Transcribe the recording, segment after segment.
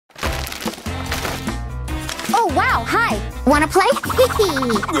Oh, wow, hi. Wanna play?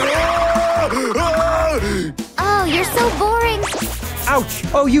 Oh, you're so boring. Ouch!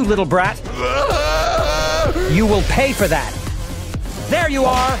 Oh, you little brat. You will pay for that. There you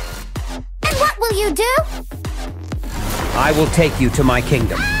are. And what will you do? I will take you to my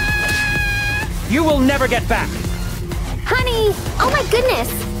kingdom. You will never get back. Honey! Oh my goodness!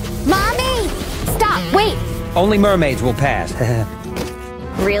 Mommy! Stop, wait! Only mermaids will pass.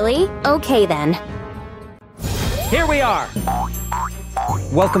 Really? Okay then. Here we are.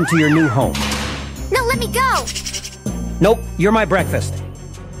 Welcome to your new home. No, let me go! Nope, you're my breakfast.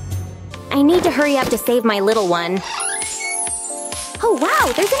 I need to hurry up to save my little one. Oh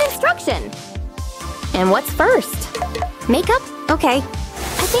wow, there's an instruction! And what's first? Makeup? Okay.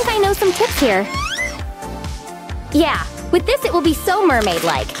 I think I know some tips here. Yeah, with this it will be so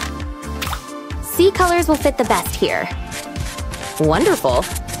mermaid-like. Sea colors will fit the best here. Wonderful.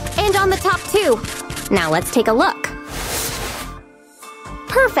 And on the top too. Now let's take a look.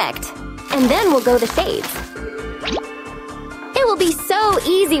 Perfect. And then we'll go the shades. It will be so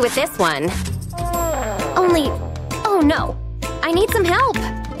easy with this one. Only, oh no. I need some help.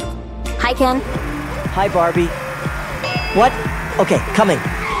 Hi, Ken. Hi, Barbie. What? Okay, coming.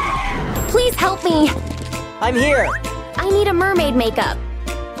 Please help me. I'm here. I need a mermaid makeup.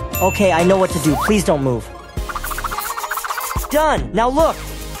 Okay, I know what to do. Please don't move. Done. Now look.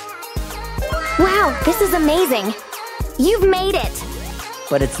 Wow, this is amazing. You've made it.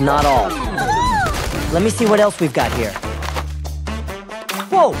 But it's not all. Let me see what else we've got here.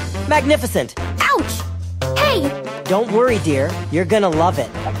 Whoa! Magnificent! Ouch! Hey! Don't worry, dear. You're gonna love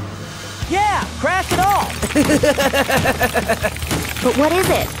it. Yeah! Crash it all! But what is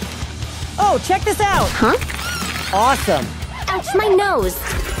it? Oh, check this out! Huh? Awesome! Ouch, my nose!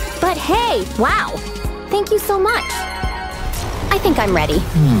 But hey, wow! Thank you so much. I think I'm ready.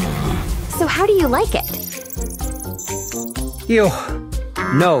 So how do you like it? You...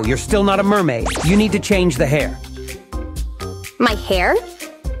 No, you're still not a mermaid. You need to change the hair. My hair?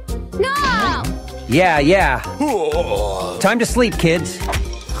 No! Yeah. Time to sleep, kids.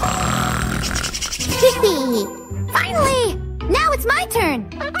 Finally! Now it's my turn!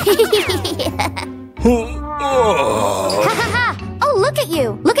 Oh, look at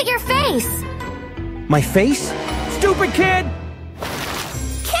you! Look at your face! My face? Stupid kid!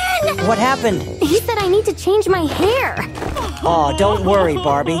 Ken! What happened? He said I need to change my hair. Oh, don't worry,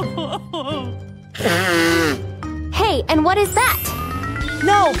 Barbie. Hey, and what is that?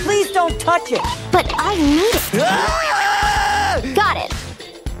 No, please don't touch it! But I need it. Got it.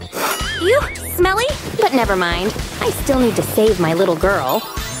 You smelly? But never mind. I still need to save my little girl.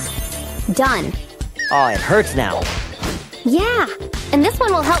 Done. Oh, it hurts now. Yeah, and this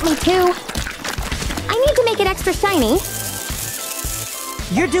one will help me too. I need to make it extra shiny.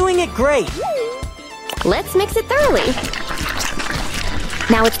 You're doing it great. Let's mix it thoroughly.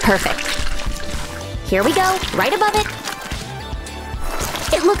 Now it's perfect. Here we go, right above it.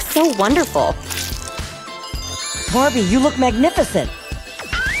 It looks so wonderful. Barbie, you look magnificent.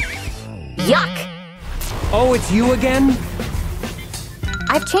 Yuck! Oh, it's you again?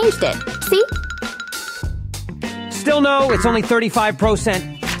 I've changed it. See? Still no, it's only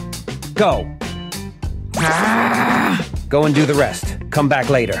 35%. Go. Go and do the rest. Come back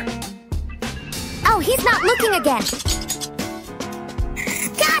later. Oh, he's not looking again.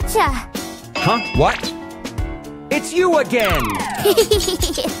 Gotcha! Huh? What? It's you again!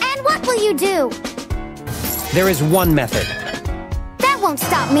 And what will you do? There is one method. That won't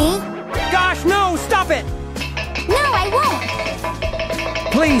stop me. Gosh, no! Stop it! No, I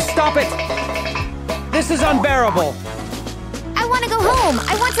won't. Please, stop it! This is unbearable. I want to go home.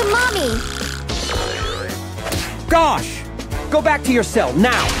 I want to mommy. Gosh! Go back to your cell,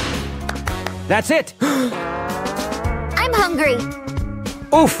 now! That's it! I'm hungry.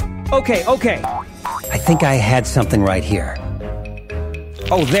 Oof! Okay. I think I had something right here.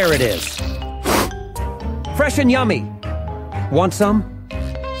 Oh, there it is. Fresh and yummy. Want some?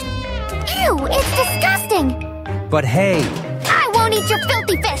 Ew, it's disgusting. But hey. I won't eat your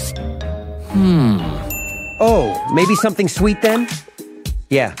filthy fish. Oh, maybe something sweet then?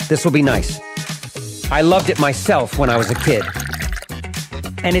 Yeah, this will be nice. I loved it myself when I was a kid.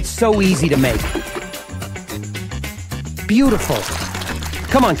 And it's so easy to make. Beautiful.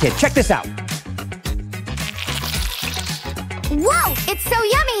 Come on, kid, check this out. Whoa, it's so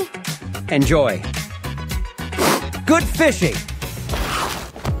yummy. Enjoy. Good fishing.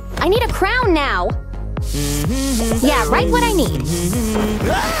 I need a crown now. Yeah, right what I need.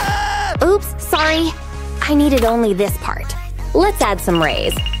 Oops, sorry. I needed only this part. Let's add some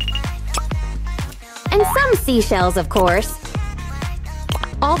rays. And some seashells, of course.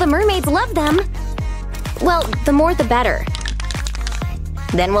 All the mermaids love them. Well, the more the better.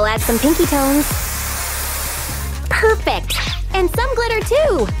 Then we'll add some pinky tones. Perfect! And some glitter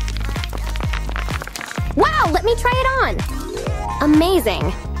too! Wow, let me try it on!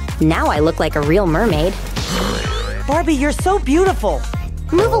 Amazing! Now I look like a real mermaid. Barbie, you're so beautiful!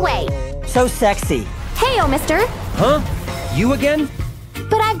 Move away! So sexy. Heyo, mister! Huh? You again?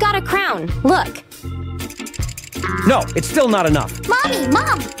 But I've got a crown. Look. No, it's still not enough. Mommy!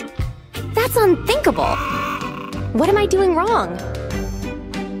 Mom! That's unthinkable. What am I doing wrong?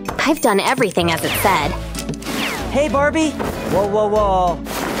 I've done everything as it said. Hey, Barbie! Whoa, whoa, whoa.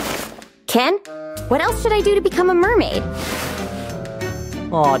 Ken, what else should I do to become a mermaid?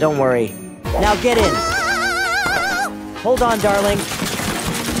 Aw, don't worry. Now get in. Hold on, darling.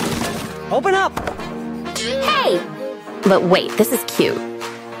 Open up! Hey! But wait, this is cute.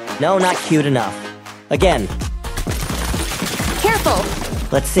 No, not cute enough. Again. Careful!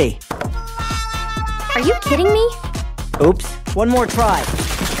 Let's see. Are you kidding me? Oops. One more try.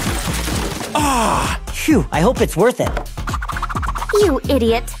 Ah! Phew, I hope it's worth it. You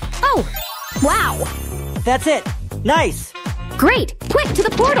idiot. Oh! Wow! That's it. Nice! Great! Quick, to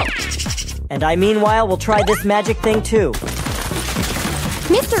the portal! And I meanwhile will try this magic thing too.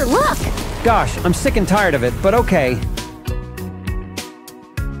 Mister, look! Gosh, I'm sick and tired of it, but okay.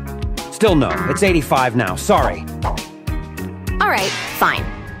 Still no, it's 85 now, sorry. Alright, fine.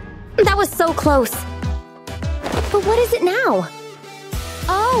 That was so close. But what is it now?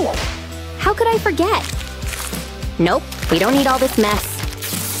 Oh! How could I forget? Nope, we don't need all this mess.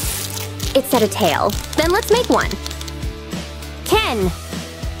 It said a tail. Then let's make one. Ken,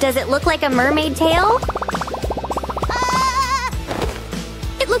 does it look like a mermaid tail?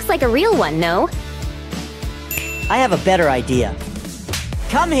 It looks like a real one, no? I have a better idea.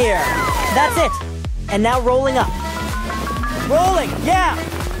 Come here! That's it! And now rolling up. Rolling! Yeah!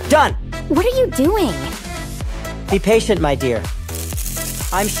 Done! What are you doing? Be patient, my dear.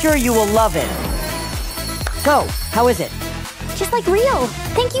 I'm sure you will love it. So, how is it? Just like real.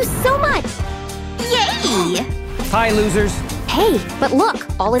 Thank you so much. Yay! Hi, losers. Hey, but look,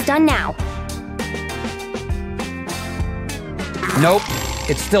 all is done now. Nope,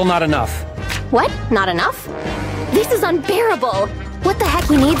 it's still not enough. What? Not enough? This is unbearable. What the heck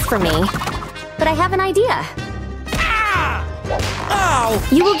he needs from me? But I have an idea. Ow!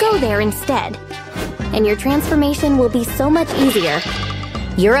 You will go there instead. And your transformation will be so much easier.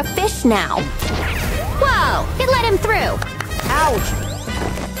 You're a fish now. Whoa! It let him through! Ouch!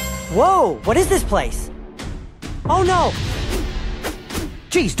 Whoa! What is this place? Oh no!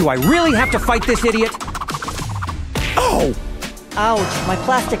 Geez, do I really have to fight this idiot? Oh! Ouch! My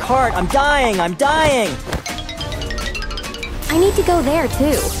plastic heart! I'm dying! I'm dying! I need to go there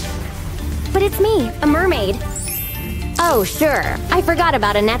too. But it's me, a mermaid. Oh, sure. I forgot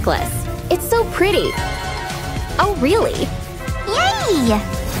about a necklace. It's so pretty. Oh, really? Yay!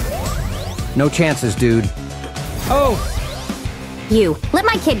 No chances, dude. Oh! You, let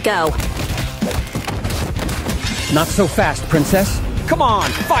my kid go. Not so fast, princess. Come on,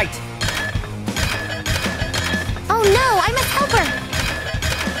 fight! Oh no, I must help her!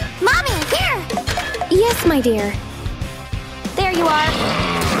 Mommy, here! Yes, my dear. There you are.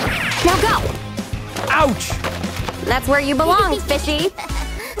 Now go! Ouch! That's where you belong, fishy.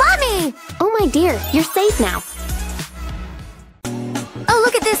 Mommy! Oh my dear, you're safe now. Oh,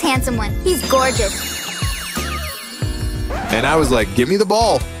 look at this handsome one. He's gorgeous. And I was like, give me the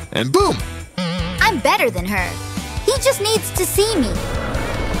ball. And boom! I'm better than her. He just needs to see me.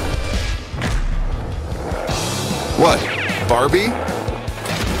 What? Barbie?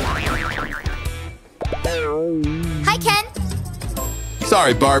 Hi, Ken.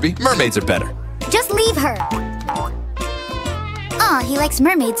 Sorry, Barbie. Mermaids are better. Just leave her. Aw, he likes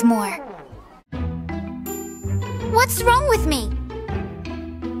mermaids more. What's wrong with me?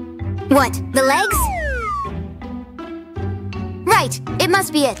 What, the legs? Right, it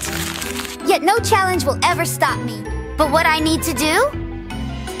must be it. Yet no challenge will ever stop me. But what I need to do?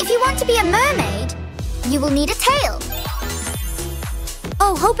 If you want to be a mermaid, you will need a tail.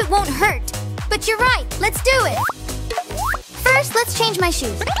 Oh, hope it won't hurt. But you're right, let's do it. First, let's change my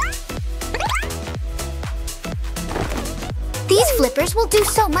shoes. These flippers will do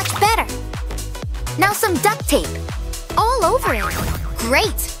so much better. Now some duct tape. All over it.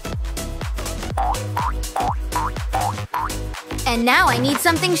 Great. And now I need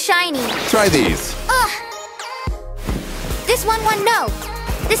something shiny. Try these. Ugh. This one, no.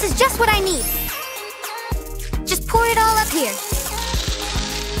 This is just what I need. Just pour it all up here.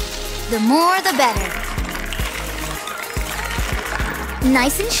 The more, the better.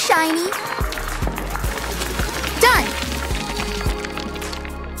 Nice and shiny. Done.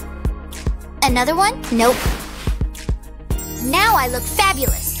 Another one? Nope. Now I look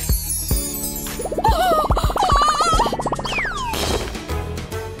fabulous.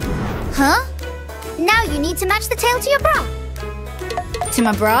 Huh? Now you need to match the tail to your bra. To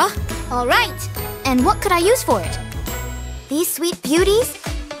my bra? All right. And what could I use for it? These sweet beauties?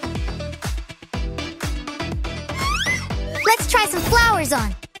 Let's try some flowers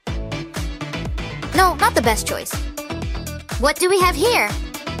on. No, not the best choice. What do we have here?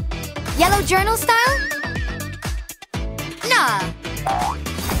 Yellow journal style? Nah.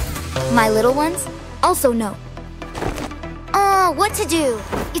 My little ones? Also no. Oh, what to do?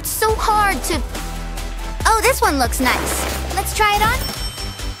 It's so hard to... Oh, this one looks nice. Let's try it on.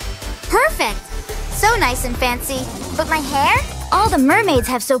 Perfect. So nice and fancy. But my hair? All the mermaids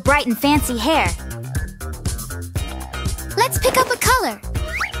have so bright and fancy hair. Let's pick up a color.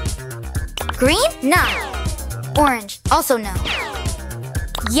 Green? No. Orange? Also no.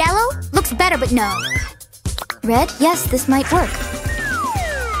 Yellow? Looks better, but no. Red? Yes, this might work.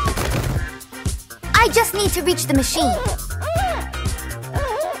 I just need to reach the machine.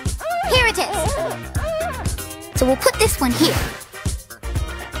 Here it is. So we'll put this one here.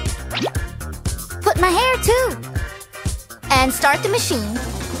 Put my hair too. And start the machine.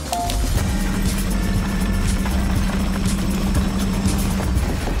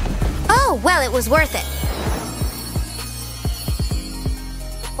 Oh, well, it was worth it.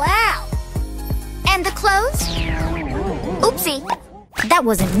 Wow. And the clothes? Oopsie. That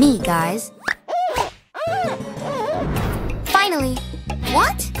wasn't me, guys. Finally.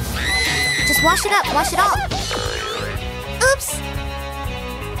 What? Just wash it up, wash it off. Oops.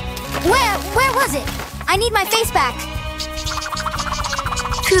 Where was it? I need my face back.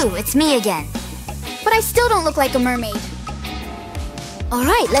 Phew, it's me again. But I still don't look like a mermaid. All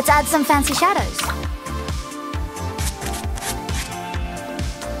right, let's add some fancy shadows.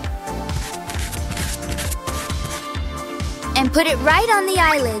 And put it right on the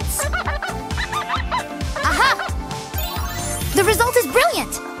eyelids. Aha! The result is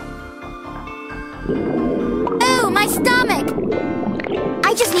brilliant! Ooh, my stomach!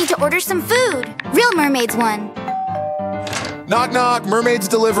 I just need to order some food. Real mermaids one. Knock, knock, mermaid's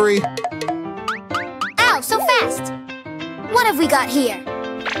delivery. Ow, so fast! What have we got here?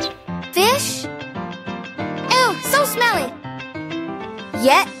 Fish? Ew, so smelly!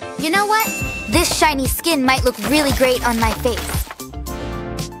 Yet, you know what? This shiny skin might look really great on my face.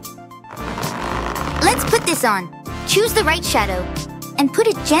 Let's put this on. Choose the right shadow and put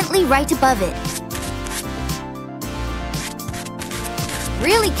it gently right above it.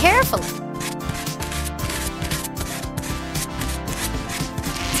 Really carefully.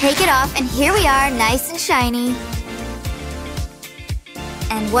 Take it off and here we are, nice and shiny.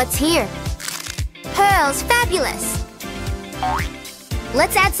 And what's here? Pearls, fabulous!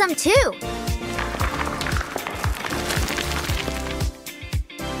 Let's add some too!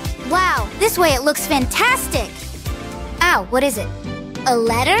 Wow, this way it looks fantastic! Ow, what is it? A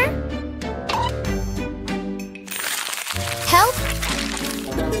letter? Help?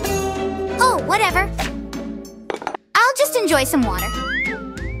 Oh, whatever. I'll just enjoy some water.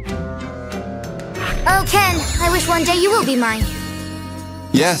 Oh, Ken, I wish one day you will be mine.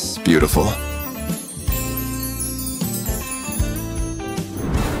 Yes, beautiful.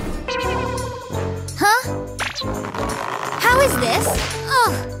 Huh? How is this?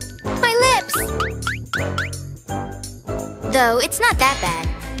 Oh, my lips! Though, it's not that bad.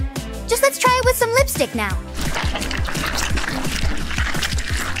 Just let's try it with some lipstick now.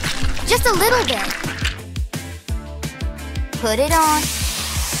 Just a little bit. Put it on.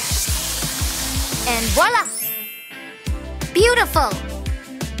 And voila! Beautiful!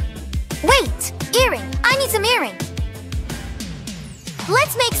 Wait! Earring! I need some earring!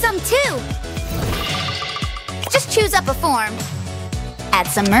 Let's make some too! Just choose up a form. Add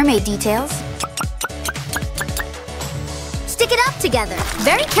some mermaid details. Stick it up together,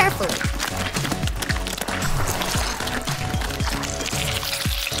 very carefully.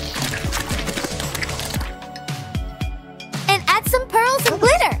 And add some pearls and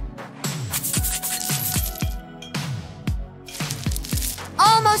glitter.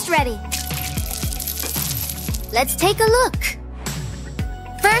 Almost ready. Let's take a look.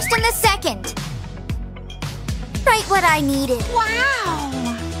 First and the second. Right what I needed. Wow!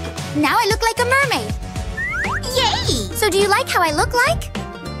 Now I look like a mermaid. Yay! So do you like how I look like?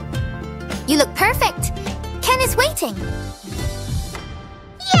 You look perfect. Ken is waiting.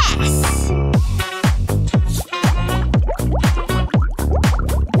 Yes!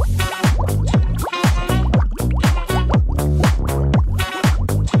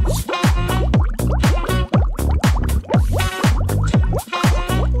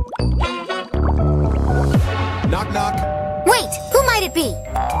 it be?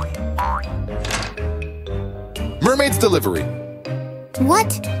 Mermaid's delivery.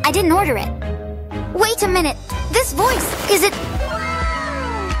 What? I didn't order it. Wait a minute. This voice, is it...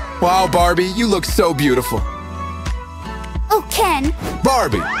 Wow, Barbie, you look so beautiful. Oh, Ken.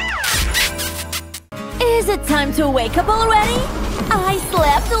 Barbie! Is it time to wake up already? I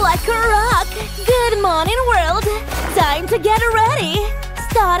slept like a rock. Good morning, world. Time to get ready.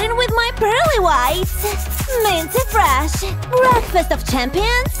 Starting with my pearly whites. Minty fresh. Breakfast of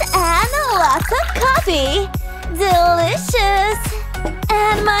champions and lots of coffee. Delicious.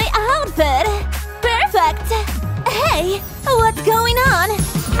 And my outfit. Perfect. Hey, what's going on?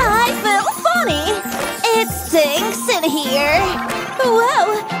 I feel funny. It stinks in here.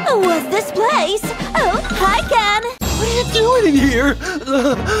 Whoa, what's this place? Oh, hi, Ken. What are you doing in here?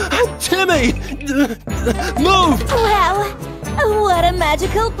 Timmy! Move! Wow, what a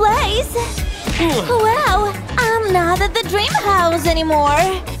magical place. Wow, I'm not at the dream house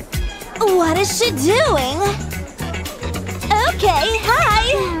anymore. What is she doing? Okay, hi.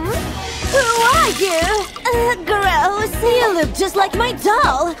 Who are you? Gross. You look just like my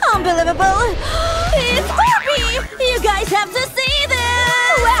doll. Unbelievable. It's Barbie! You guys have to see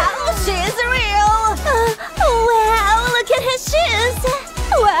this! Wow, she's real! Wow, look at her shoes!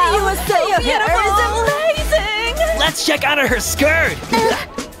 Wow, you are so beautiful! It's amazing! Let's check out her skirt!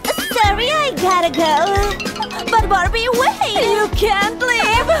 Sorry, I gotta go. But Barbie, wait! You can't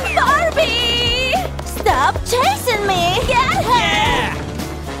leave! Barbie! Stop chasing me! Get her! Yeah!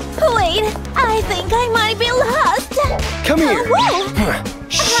 Wait, I think I might be lost. Come here! Whoa!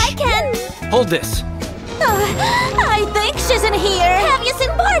 Hi, Ken. Hold this. I think she's in here. Have you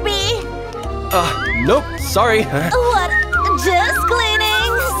seen Barbie? Nope, sorry. What? Just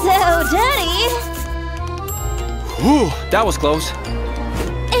cleaning. So dirty. Whew, that was close.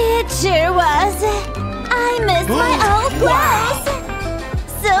 It sure was. I miss my old clothes.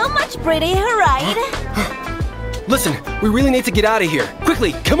 So much prettier, right? Listen, we really need to get out of here.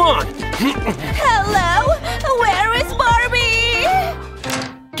 Quickly, come on! Hello? Where is Barbie?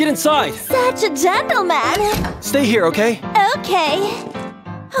 Get inside. Such a gentleman. Stay here, okay? Okay.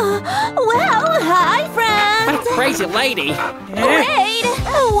 Well, hi, friends. Crazy lady. Wait,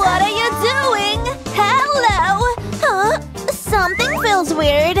 what are you doing? Hello. Something feels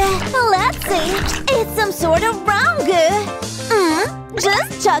weird. Let's see. It's some sort of brown goo.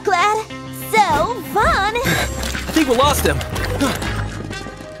 Just chocolate. So fun. I think we lost him.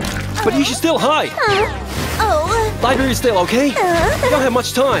 But you should still hide. Oh. Library still, okay? We don't have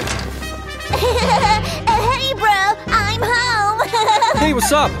much time. Hey, bro. I'm home. Hey,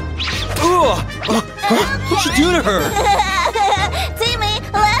 what's up? What'd you do to her? Timmy,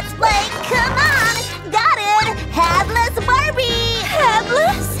 let's play. Come on. Got it. Headless Barbie.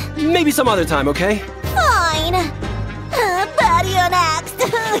 Headless? Maybe some other time, okay? Fine. But you're next.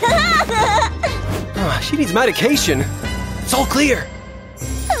 She needs medication. It's all clear.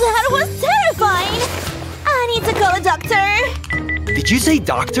 That was terrifying. I need to call a doctor. Did you say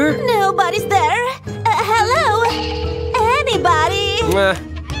doctor? Nobody's there. Hello? Anybody?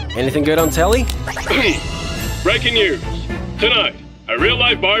 Anything good on telly? Breaking news. Tonight, a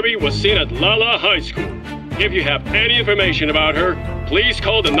real-life Barbie was seen at Lala High School. If you have any information about her, please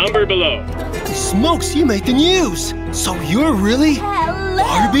call the number below. Smokes, you made the news! So you're really Hello?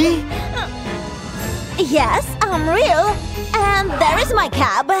 Barbie? Yes, I'm real. And there is my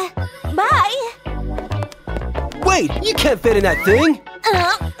cab. Bye. Wait, you can't fit in that thing!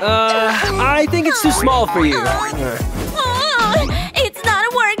 I think it's too small for you. It's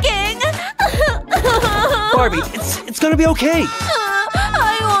not working. Barbie, it's gonna be okay.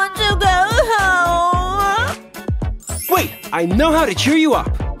 I want to go home. Wait, I know how to cheer you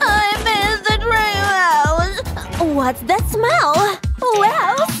up. I miss the dream house. What's that smell?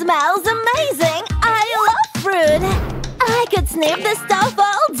 Wow, smells amazing. I love fruit. I could sniff this stuff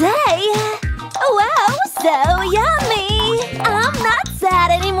all day. Wow, so yummy. I'm not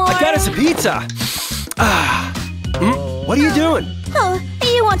sad anymore. I got us a pizza. What are you doing? Oh,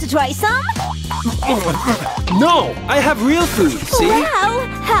 you want to try some? No, I have real food, see? Wow,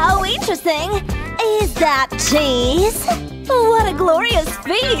 how interesting. Is that cheese? What a glorious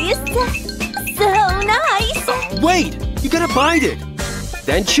feast. So nice. Wait, you gotta bite it.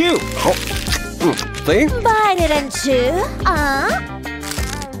 Then chew. See? Bite it and chew.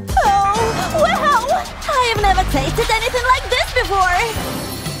 Oh, wow. I have never tasted anything like this before.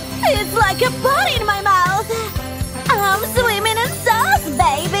 It's like a body in my mouth. I'm swimming in sauce,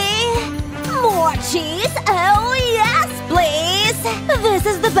 baby. More cheese? Oh, yes, please. This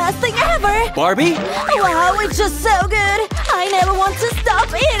is the best thing ever. Barbie? Wow, it's just so good. I never want to stop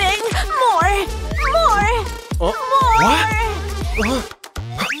eating. More. More. What?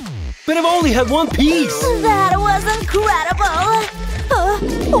 But I've only had one piece! That was incredible!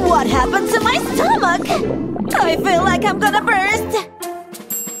 What happened to my stomach? I feel like I'm gonna burst!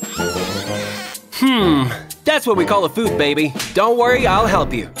 That's what we call a food baby. Don't worry, I'll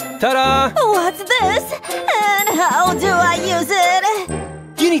help you. Ta-da! What's this? And how do I use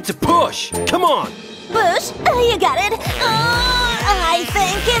it? You need to push! Come on! Push? You got it! I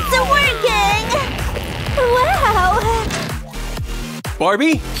think it's working! Wow!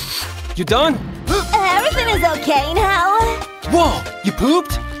 Barbie? You done? Everything is okay now! Whoa! You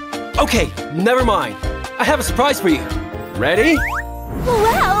pooped? Okay, never mind. I have a surprise for you. Ready?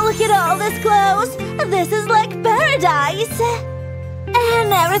 Wow, look at all this clothes! This is like paradise!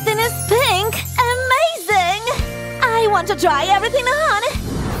 And everything is pink! Amazing! I want to try everything on!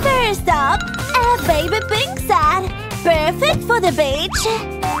 First up, a baby pink set! Perfect for the beach!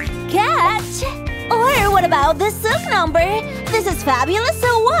 Catch! Or what about this silk number? This is fabulous,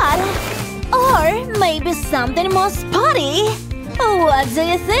 so what? Or maybe something more spotty? What do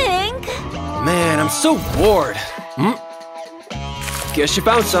you think? Man, I'm so bored. Guess you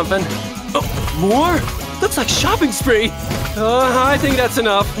found something. Oh, more? That's like shopping spree. I think that's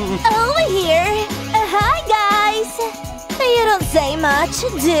enough. Over here. Hi, guys. You don't say much,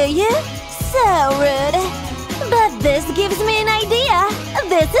 do you? So rude. But this gives me an idea.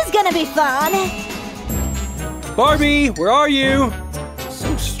 This is gonna be fun. Barbie, where are you?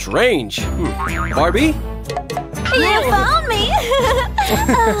 So strange. Barbie? You found me!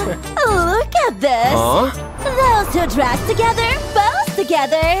 Look at this! Huh? Those two dressed together, pose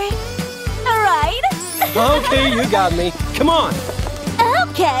together! Right? Okay, you got me. Come on!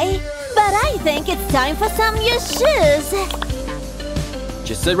 Okay, but I think it's time for some new shoes!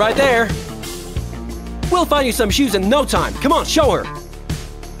 Just sit right there. We'll find you some shoes in no time. Come on, show her!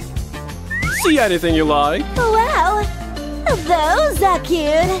 See anything you like? Wow! Those are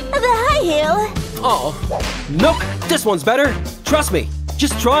cute! The high heel! Oh, nope! This one's better! Trust me!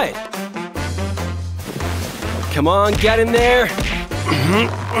 Just try it! Come on, get in there!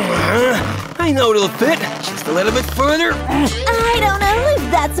 I know it'll fit! Just a little bit further! I don't know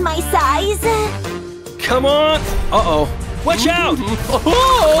if that's my size! Come on! Uh-oh! Watch out!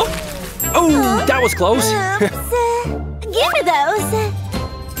 Oh, that was close! Oops! Give me those!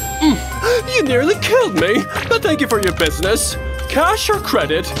 You nearly killed me! But thank you for your business! Cash or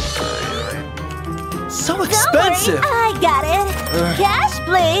credit? So expensive! Don't worry, I got it! Cash,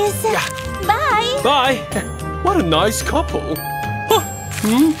 please! Bye! Bye! What a nice couple!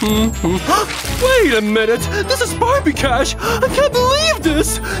 Wait a minute! This is Barbie Cash! I can't believe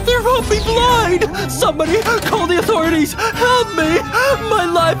this! They robbed me blind! Somebody call the authorities! Help me! My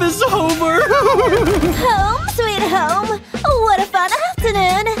life is over! Home, sweet home! What a fun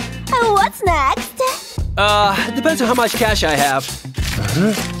afternoon! What's next? Depends on how much cash I have.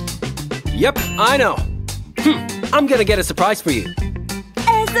 Yep, I know. I'm gonna get a surprise for you.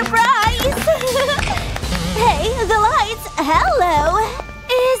 A surprise! Hey, the lights! Hello!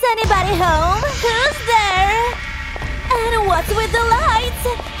 Is anybody home? Who's there? And what's with the lights?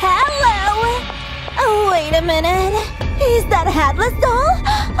 Hello! Oh, wait a minute. Is that headless doll?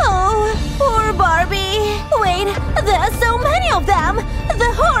 Oh, poor Barbie. Wait, there's so many of them.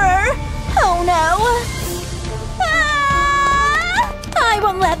 The horror. Oh no. Ah! I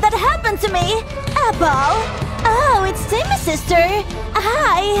won't let that happen to me. Apple. Oh, it's Timmy's sister.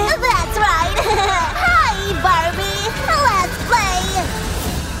 Hi. That's right. Hi, Barbie. Let's play.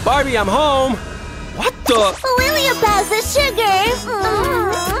 Barbie, I'm home. What the? Will you pass the sugar?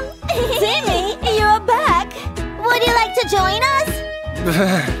 Timmy, you're back. Would you like to join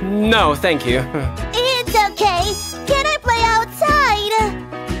us? No, thank you. It's okay. Can I play outside?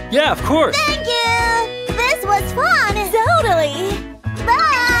 Yeah, of course. Thank you. This was fun. Totally.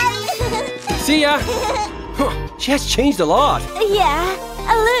 Bye. See ya. She has changed a lot. Yeah.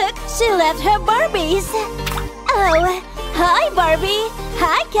 Look, she left her Barbies. Oh, hi, Barbie.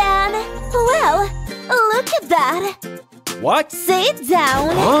 Hi, Ken. Well, look at that. What? Sit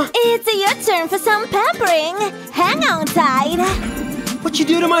down. Huh? It's your turn for some pampering. Hang on tight. What'd you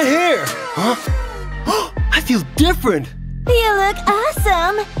do to my hair? Huh? I feel different. You look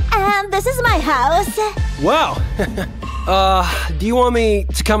awesome. And this is my house. Wow. Do you want me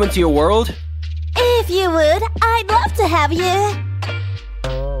to come into your world? If you would, I'd love to have you.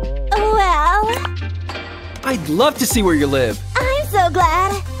 Well, I'd love to see where you live. I'm so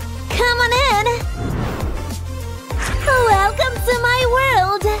glad. Come on in. Welcome to my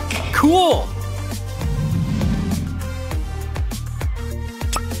world. Cool.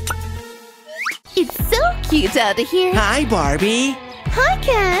 It's so cute out here. Hi, Barbie. Hi,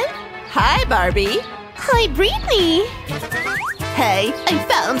 Ken. Hi, Barbie. Hi, Brittany. Hey, I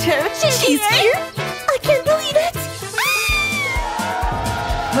found her. She's here. I can't believe it.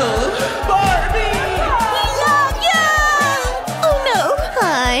 Barbie! Love you! Oh no.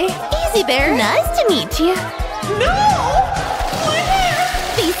 Hi. Easy there. Nice to meet you. No! My hair!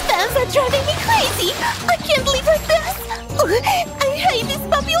 These fans are driving me crazy. I can't leave like this. I hate this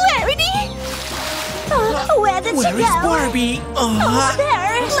popularity. Where did she Where go? is Barbie?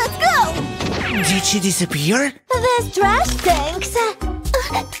 There. Let's go. Did she disappear? This trash stinks.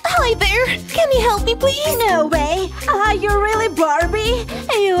 Hi there. Can you help me, please? No way. Are you really Barbie?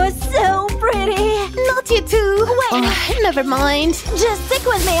 You are so pretty. Not you too. Wait. Never mind. Just stick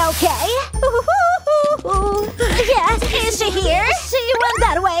with me, okay? Yeah, is she here? She went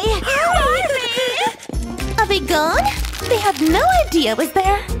that way. Barbie! Are they gone? They have no idea I was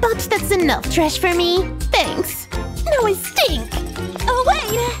there. But that's enough trash for me. Thanks. Now I stink. Oh,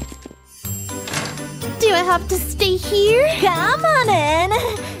 wait. Do I have to stay here? Come on in.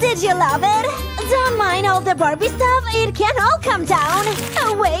 Did you love it? Don't mind all the Barbie stuff. It can all come down.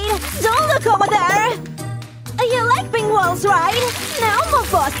 Oh, wait. Don't look over there. You like pink walls, right? No more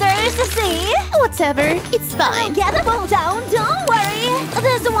posters. See? Whatever. It's fine. Get the ball down. Don't worry.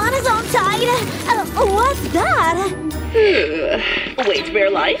 This one is on tight. What's that? Wait,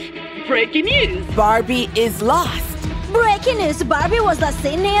 real life? Breaking news! Barbie is lost! Breaking news. Barbie was last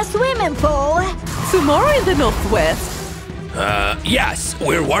seen near a swimming pool. Tomorrow in the Northwest. Yes,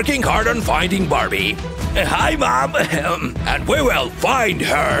 we're working hard on finding Barbie. Hi, Mom. And we will find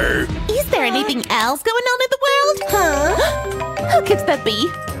her. Is there anything else going on in the world? Huh? How could that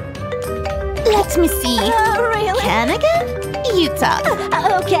be? Let me see. Really? Can again? You talk.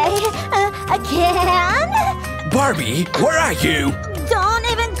 Okay. Can? Barbie, where are you? Don't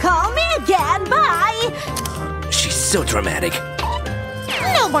even call me again. Bye. She's so dramatic.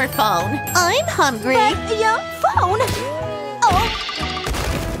 No more phone. I'm hungry. But your phone. Oh.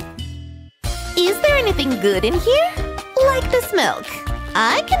 Is there anything good in here? Like this milk.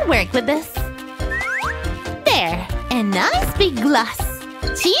 I can work with this. There. A nice big glass.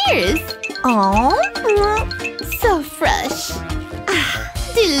 Cheers. Oh, so fresh.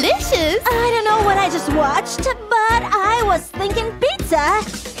 Delicious. I don't know what I just watched, but I was thinking pizza.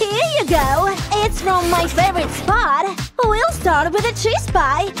 Here you go. It's from my favorite spot. We'll start with a cheese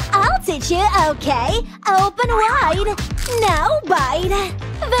pie. I'll teach you, okay? Open wide. Now bite.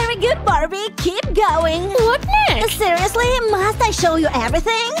 Very good, Barbie. Keep going. What next? Seriously, must I show you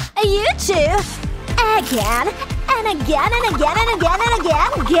everything? You too. Again. And again and again and again and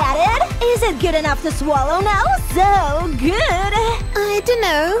again. Get it? Is it good enough to swallow now? So good. I don't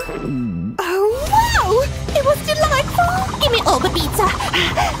know. Oh, wow! It was delightful! Give me all the pizza!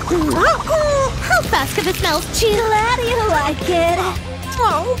 How fast can it smell? Glad you like it.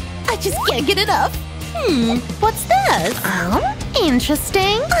 Oh, I just can't get enough. What's this?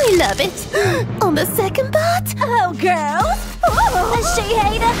 Interesting. I love it. On the second bite. Oh, girls. She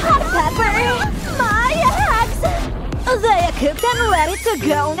ate a hot pepper. My eggs. They are cooked and ready to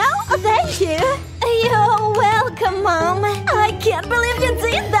go now. Thank you. You're welcome, Mom. I can't believe you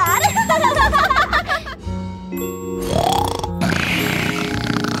did that.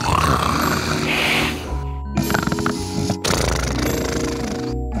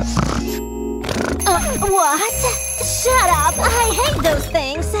 What? Shut up! I hate those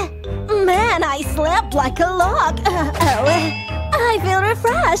things! Man, I slept like a log! I feel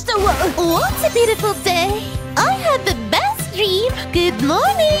refreshed! Whoa. What a beautiful day! I had the best dream! Good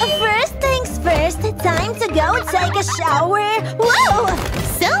morning! First things first, time to go take a shower! Whoa!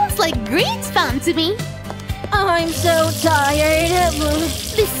 Sounds like great fun to me! I'm so tired!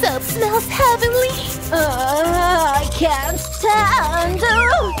 This soap smells heavenly! I can't stand!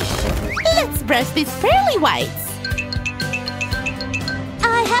 Let's brush these pearly whites!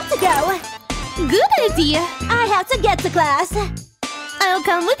 I have to go! Good idea! I have to get to class! I'll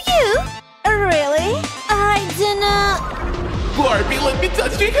come with you! Really? I didn't… Barbie, let me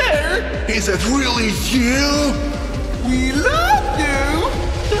touch your hair! Is it really you? We love you!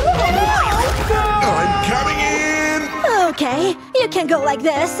 I'm coming in! Okay, you can go like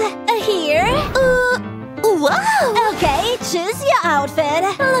this. Here. Wow! Okay, choose your outfit.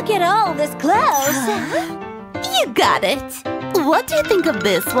 Look at all these clothes. You got it! What do you think of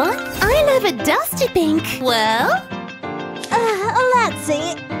this one? I love a dusty pink. Well? Let's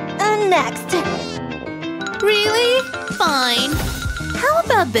see. Next. Really? Fine. How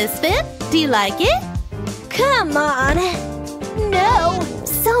about this fit? Do you like it? Come on. No.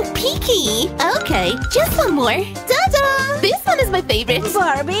 So picky. Okay, just one more. Ta-da! This one is my favorite.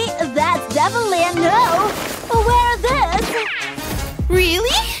 Barbie, that's definitely a no. Wear this.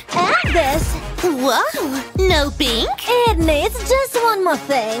 Really? And this. Wow, no pink? It needs just one more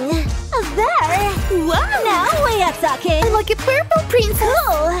thing. There. Wow. Now we are talking. Like a purple princess.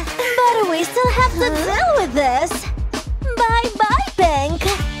 Cool. But we still have to deal with this. Bye-bye, Pink.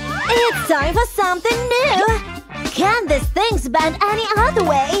 It's time for something new. Can these things bend any other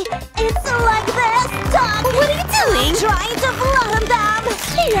way? It's like this. Stop. What are you doing? Trying to float them.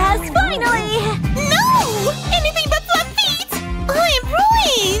 Yes, finally. No! Anything but flat feet! I'm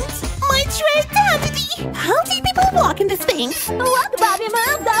ruined! My trash density! How do people walk in this thing? Walk, Bobby,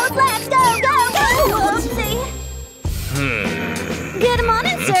 move those legs. Go, go, go. Whoopsie. Good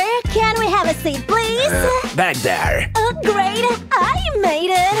morning, sir. Can we have a seat, please? Back there. Oh, great. I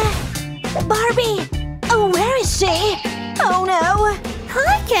made it. Barbie. Oh, where is she? Oh, no.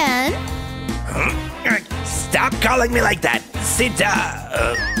 Hi, Ken! Stop calling me like that. Sit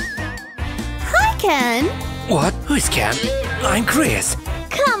down. Hi, Ken! What? Who's Ken? I'm Chris.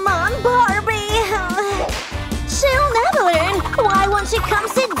 Come on, Barbie. She'll never learn. Why won't she come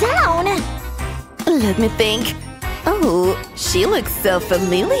sit down? Let me think. Oh, she looks so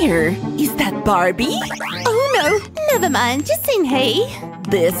familiar. Is that Barbie? Oh no, never mind, just saying hey.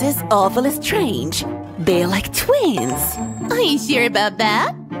 This is awfully strange. They're like twins. Are you sure about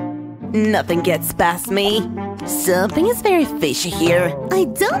that? Nothing gets past me. Something is very fishy here. I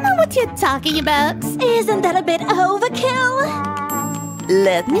don't know what you're talking about. Isn't that a bit overkill?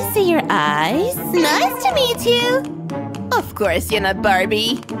 Let me see your eyes. Nice to meet you. Of course you're not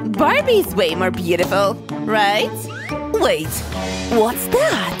Barbie. Barbie's way more beautiful, right? Wait, what's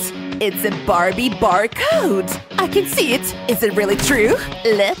that? It's a Barbie barcode. I can see it. Is it really true?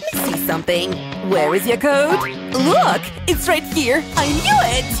 Let me see something. Where is your code? Look, it's right here. I knew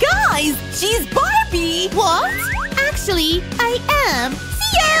it. Guys, she's Barbie. What? Actually, I am.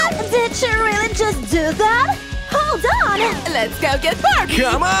 See ya! Did she really just do that? Hold on. Let's go get Barbie.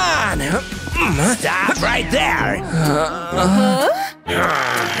 Come on! Stop right there!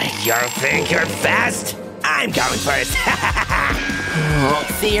 You think you're fast? I'm going first.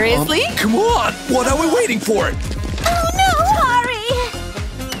 Seriously? Come on! What are we waiting for? Oh no, hurry.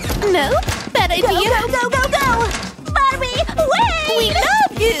 Nope, bad idea. Go, go, go, go, go. Barbie, wait. We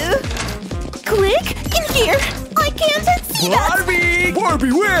love you. Click in here. I can't see that. Barbie!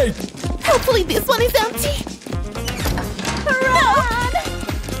 Barbie, wait! Hopefully this one is empty. Run.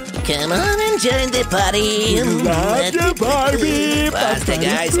 Come on and join the party. Love you, Barbie. Faster,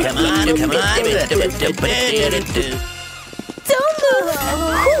 guys, come on, come on. Don't move.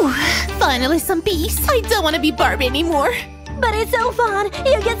 Whew. Finally some peace. I don't want to be Barbie anymore. But it's so fun.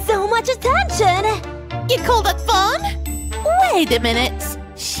 You get so much attention. You call that fun? Wait a minute.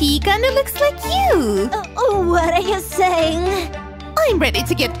 She kind of looks like you. What are you saying? I'm ready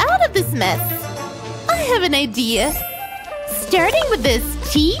to get out of this mess. I have an idea. Starting with this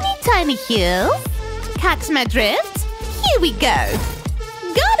teeny tiny heel. Catch my drift? Here we go.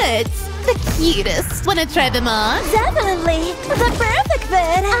 Got it! The cutest. Wanna try them on? Definitely. The perfect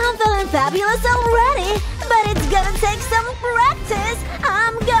fit. I'm feeling fabulous already. But it's gonna take some practice.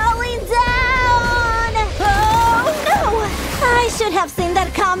 I'm going down. Oh no! I should have seen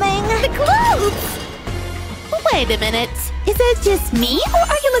that coming. The clothes! Wait a minute. Is that just me, or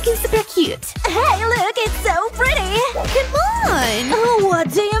are you looking super cute? Hey, look, it's so pretty. Come on! Oh,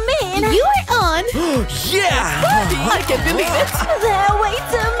 what do you mean? You're on! Yeah! I can't believe it. There are way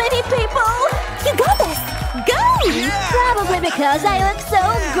too many people. You got this! Go! Probably because I look so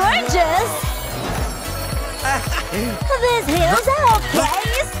gorgeous. These heels are okay.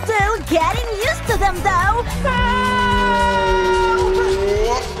 Still getting used to them, though.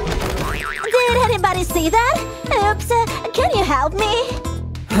 Did anybody see that? Oops, can you help me?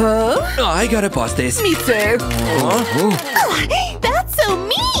 Huh? I gotta pause this. Me too. That's so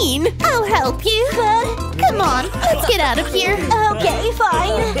mean! I'll help you. But, Come on, let's get out of here. okay,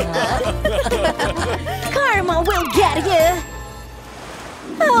 fine. Karma will get you.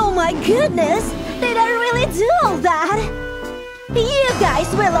 Oh my goodness! Did I really do all that? You guys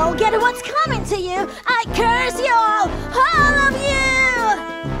will all get what's coming to you. I curse you all of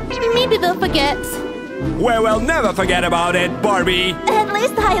you! Maybe they'll forget. We will never forget about it, Barbie. At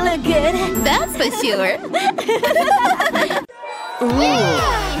least I look good. That's for sure.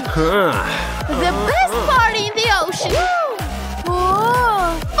 The best party in the ocean.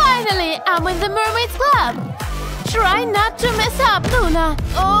 Whoa! Finally, I'm in the Mermaid's Club. Try not to mess up, Luna.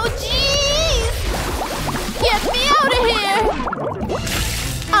 Oh, jeez! Get me out of here!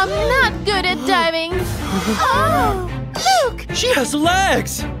 I'm not good at diving. Oh, look! She has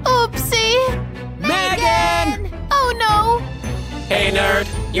legs! Oopsie! Megan! Oh no! Hey, nerd,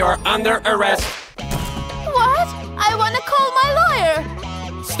 you're under arrest. What? I want to call my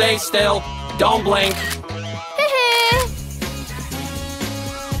lawyer. Stay still. Don't blink.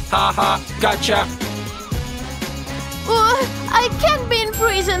 Haha, gotcha. I can't be in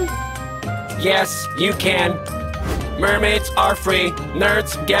prison. Yes, you can. Mermaids are free.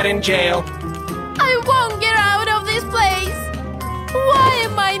 Nerds get in jail. I won't get out of this place. Why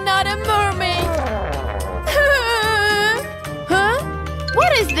am I not a mermaid? Huh?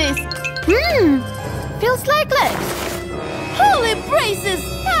 What is this? Feels like legs. Holy braces!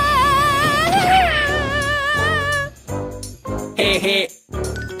 Hey.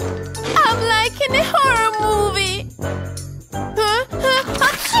 I'm like in a horror movie.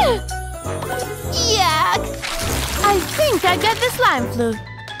 Achoo! Yuck! I think I got the slime flu.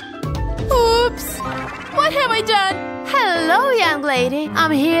 Oops! What have I done? Hello, young lady.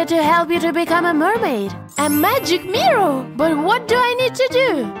 I'm here to help you to become a mermaid. A magic mirror. But what do I need to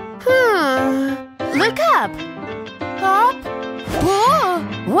do? Look up. Up? Whoa!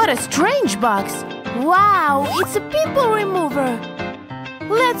 What a strange box. Wow, it's a pimple remover.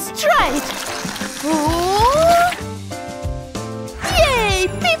 Let's try it. Ooh. Yay!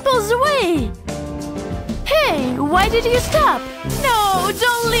 Pimples away! Hey, why did you stop? No,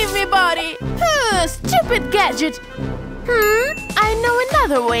 don't leave me, buddy. Stupid gadget. I know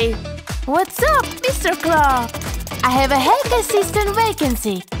another way. What's up, Mr. Claw? I have a health assistant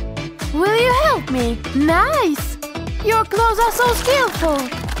vacancy. Will you help me? Nice! Your claws are so skillful.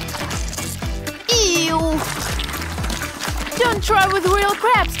 Ew! Don't try with real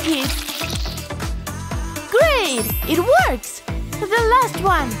crabs, kid. Great! It works! The last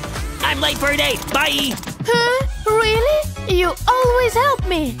one. I'm late for a date. Bye. Huh? Really? You always help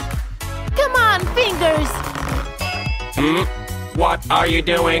me. Come on, fingers. What are you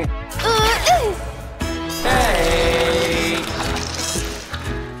doing? Hey!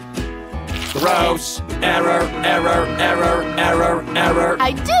 Gross. Error.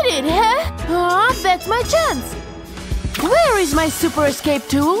 I did it, huh? That's my chance. Where is my super escape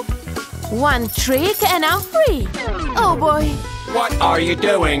tool? One trick and I'm free. Oh boy. What are you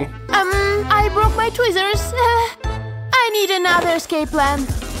doing? I broke my tweezers. I need another escape plan.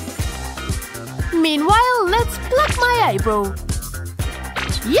 Meanwhile, let's pluck my eyebrow.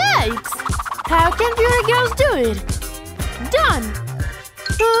 Yikes! How can beauty girls do it? Done.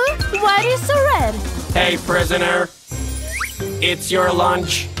 Why is so red? Hey, prisoner. It's your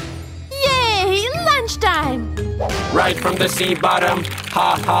lunch. Yay! Lunchtime! Right from the sea bottom.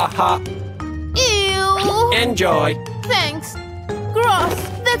 Ha. Ew! Enjoy. Thanks. Gross.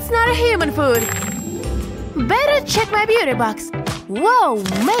 That's not a human food. Better check my beauty box. Whoa,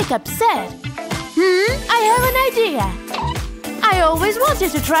 makeup set. I have an idea. I always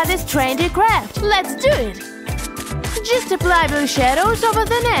wanted to try this trendy craft. Let's do it. Just apply blue shadows over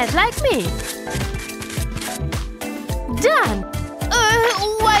the net like me. Done.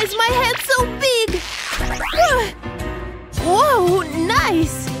 Why is my head so big? Whoa,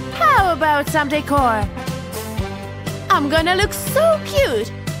 nice. How about some decor? I'm gonna look so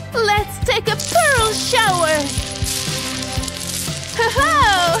cute. Let's take a pearl shower.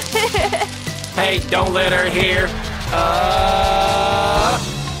 Hey, don't litter here.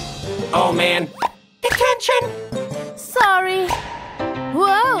 Oh man. Attention! Sorry.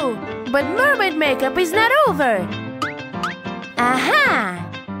 Whoa, but mermaid makeup is not over. Aha!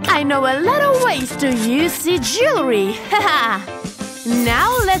 I know a lot of ways to use the jewelry.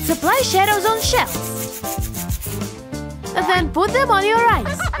 Now let's apply shadows on shells. Then put them on your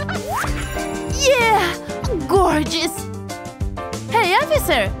eyes. Yeah! Gorgeous! Hey,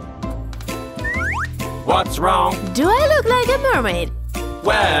 officer! What's wrong? Do I look like a mermaid?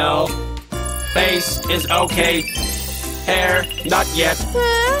 Well, face is okay. Hair, not yet.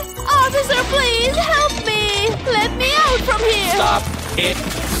 Officer, please help me! Let me out from here! Stop it!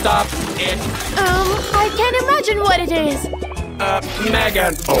 I can't imagine what it is.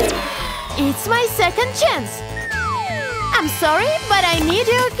 Megan. Oh. It's my second chance. I'm sorry, but I need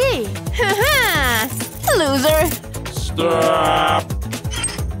your key. Loser. Stop.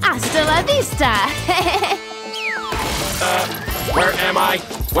 Hasta la vista. Where am I?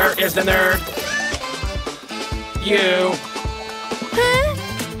 Where is the nerd? You.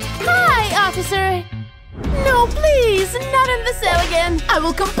 Hi, officer. No, please, not in the cell again. I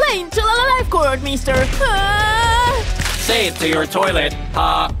will complain to the life court, mister. Say it to your toilet.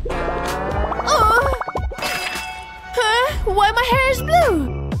 Why my hair is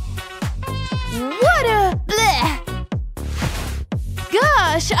blue? What a bleh!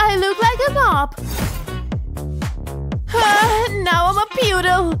 Gosh, I look like a mop. Now I'm a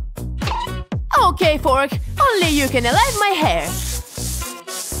poodle. Okay, Fork, only you can alive my hair.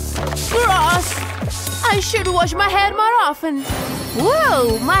 Gross! I should wash my hair more often.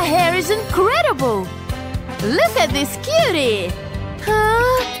 Whoa, my hair is incredible. Look at this cutie.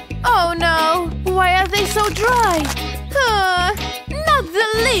 Huh? Oh no, why are they so dry? Not the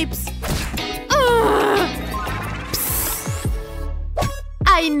lips.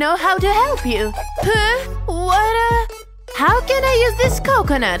 I know how to help you. What? How can I use this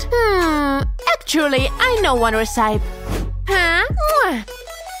coconut? Actually, I know one recipe. Yeah!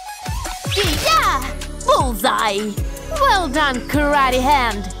 Bullseye! Well done, karate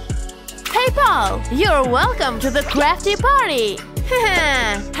hand. Hey, Paul, you're welcome to the crafty party.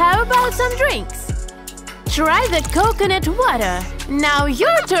 How about some drinks? Try the coconut water. Now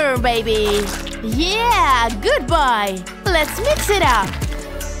your turn, baby. Yeah, good boy. Let's mix it up.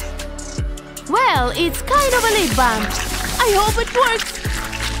 Well, it's kind of a lip balm. I hope it works.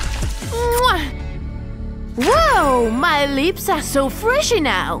 Mwah. Whoa, my lips are so freshy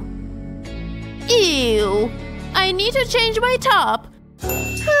now. Ew, I need to change my top.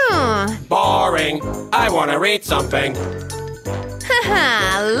 Boring. I want to read something.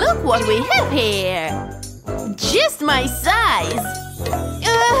 Haha, look what we have here. Just my size.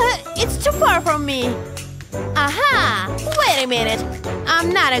 It's too far from me. Aha! Wait a minute. I'm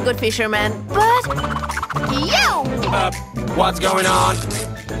not a good fisherman, but... Yo! What's going on?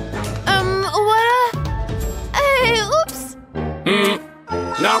 What? Hey, oops.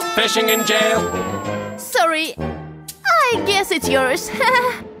 No fishing in jail. Sorry. I guess it's yours.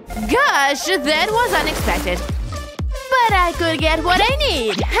 Gosh, that was unexpected. But I could get what I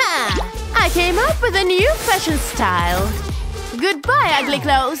need. I came up with a new fashion style. Goodbye, ugly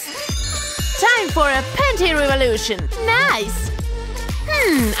clothes. Time for a panty revolution. Nice.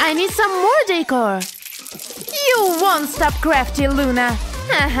 I need some more decor. You won't stop, crafty Luna.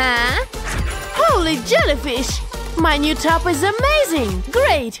 Holy jellyfish. My new top is amazing.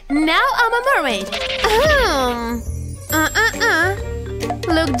 Great. Now I'm a mermaid.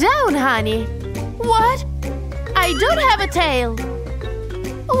 Look down, honey. What? I don't have a tail.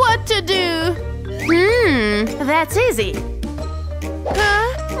 What to do? That's easy.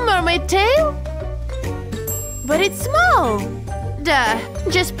 Mermaid tail? But it's small. Duh,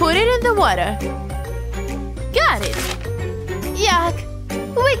 just put it in the water. Got it. Yuck.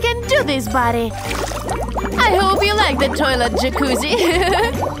 We can do this, buddy. I hope you like the toilet jacuzzi.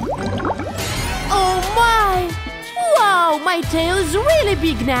 Oh my! Wow, my tail is really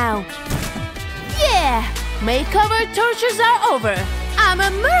big now. Yeah, makeover tortures are over. I'm a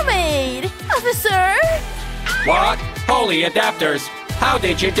mermaid, officer. What? Holy adapters. How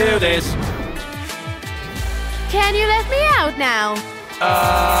did you do this? Can you let me out now?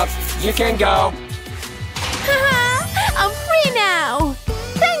 You can go. I'm free now.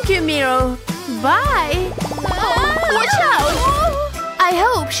 Thank you, Miro. Bye. Watch out. I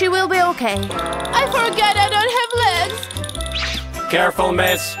hope she will be okay. I forgot I don't have legs. Careful,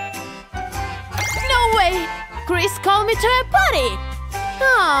 miss. No way. Chris called me to a party.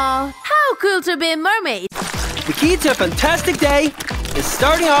 Oh, how cool to be a mermaid. The key to a fantastic day is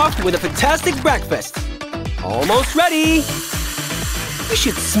starting off with a fantastic breakfast. Almost ready. You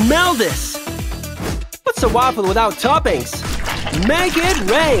should smell this. What's a waffle without toppings? Make it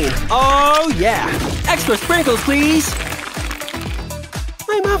rain. Oh, yeah. Extra sprinkles, please.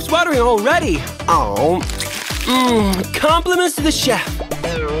 My mouth's watering already. Oh. Compliments to the chef.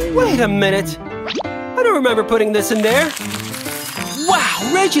 Wait a minute. I don't remember putting this in there.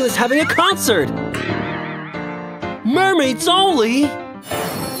 Wow, Rachel is having a concert. Mermaids only.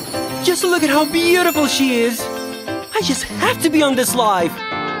 Just look at how beautiful she is. I just have to be on this live.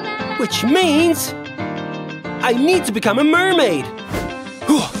 Which means I need to become a mermaid.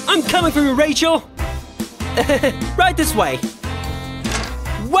 I'm coming for you, Rachel. Right this way.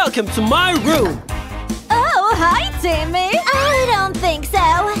 Welcome to my room. Oh, hi, Timmy. I don't think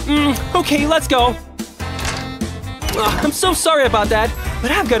so. Okay, let's go. I'm so sorry about that, but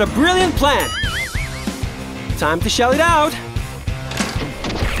I've got a brilliant plan. Time to shout it out.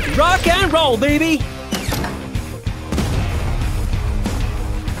 Rock and roll, baby.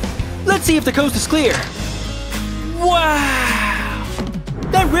 Let's see if the coast is clear. Wow!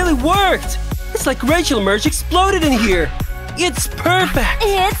 That really worked! It's like Rachel merch exploded in here. It's perfect!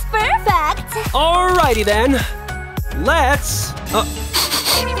 It's perfect! Alrighty then. Let's...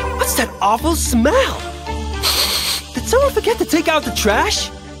 what's that awful smell? Did someone forget to take out the trash?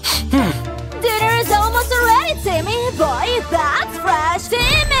 Dinner is almost ready, Timmy. Boy, that's fresh,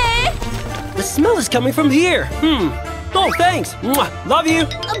 Timmy! The smell is coming from here. Oh, thanks. Mwah. Love you.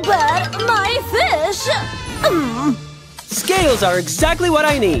 But my fish... Scales are exactly what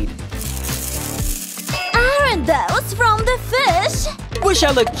I need. Alright, Aren't those from the fish? Wish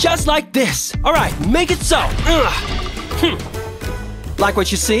I looked just like this. All right, make it so. Like what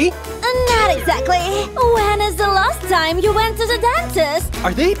you see? Not exactly. When is the last time you went to the dentist?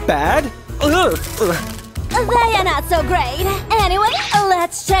 Are they bad? They are not so great. Anyway,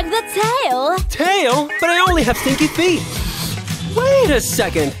 let's check the tail. Tail? But I only have stinky feet. Wait a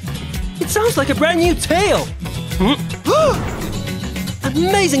second. It sounds like a brand new tail.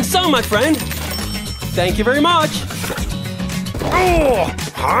 Amazing song, my friend. Thank you very much. Oh,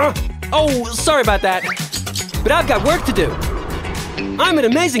 huh? Oh, sorry about that. But I've got work to do. I'm an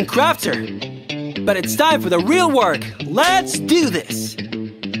amazing crafter. But it's time for the real work. Let's do this.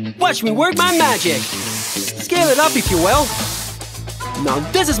 Watch me work my magic. Scale it up, if you will. Now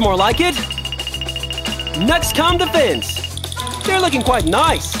this is more like it. Next come the fins. They're looking quite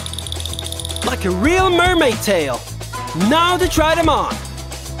nice. Like a real mermaid tail. Now to try them on.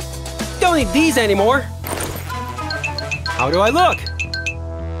 Don't need these anymore. How do I look?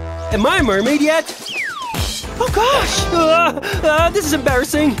 Am I a mermaid yet? Oh gosh! This is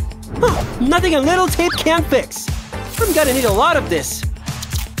embarrassing. Nothing a little tape can't fix. I'm gonna need a lot of this.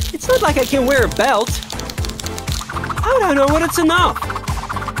 It's not like I can wear a belt. How do I know when it's enough?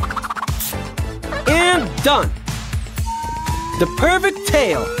 And done. The perfect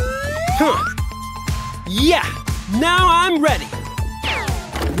tail. Yeah, now I'm ready.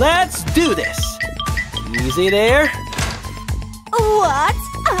 Let's do this. Easy there. What?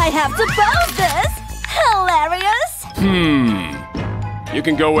 I have to post this. Hilarious. You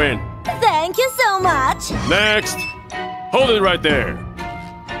can go in. Thank you so much. Next. Hold it right there.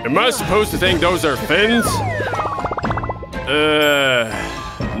 Am I supposed to think those are fins?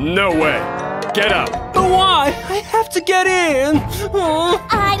 No way. Get out. But why? I have to get in.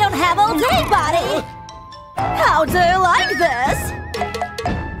 I don't have all day, buddy. How do you like this?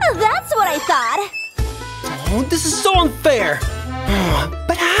 That's what I thought. Oh, this is so unfair.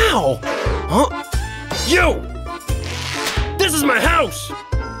 But how? You! This is my house!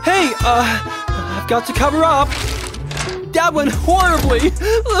 Hey, I've got to cover up. That went horribly.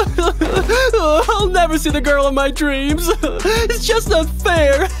 I'll never see the girl of my dreams. It's just not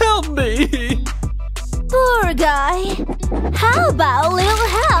fair. Help me. Poor guy. How about a little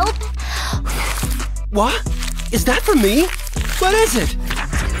help? What? Is that for me? What is it?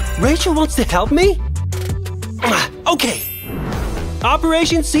 Rachel wants to help me? Okay.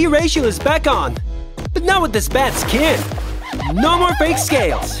 Operation C Rachel is back on. But not with this bad skin. No more fake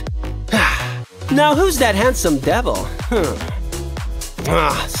scales. Now who's that handsome devil?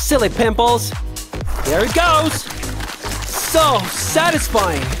 Silly pimples. There it goes. So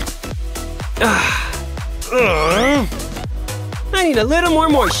satisfying. I need a little more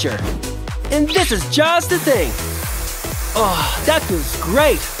moisture. And this is just the thing. Oh, that feels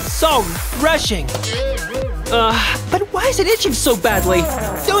great. So refreshing. But why is it itching so badly?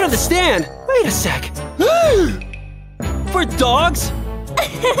 Don't understand. Wait a sec. For dogs?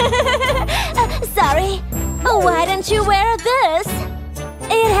 Sorry. Why don't you wear this?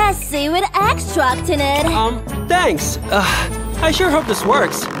 It has seaweed extract in it. Thanks. I sure hope this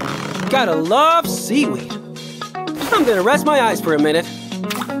works. Gotta love seaweed. I'm gonna rest my eyes for a minute.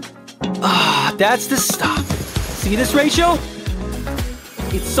 That's the stuff. See this, Rachel?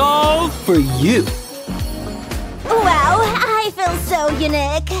 It's all for you. Wow, I feel so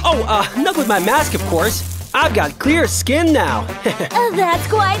unique. Oh, not with my mask, of course. I've got clear skin now. That's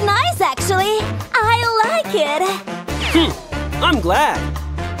quite nice, actually. I like it. I'm glad.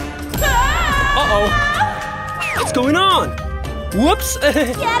 Uh-oh. What's going on? Whoops.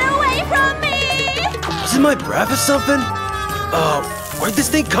 Get away from me! Is it my breath or something? Where'd this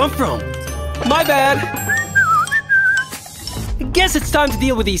thing come from? My bad. I guess it's time to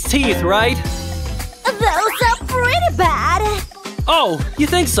deal with these teeth, right? Those are pretty bad. Oh, you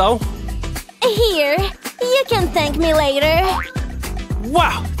think so? Here, you can thank me later.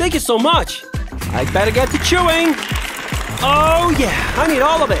 Wow, thank you so much. I better get to chewing. Oh yeah, I need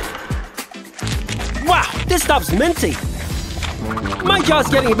all of it. Wow, this stuff's minty. My jaw's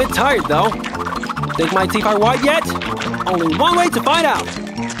getting a bit tired though. Think my teeth are white yet? Only one way to find out.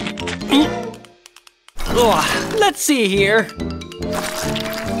 Let's see here.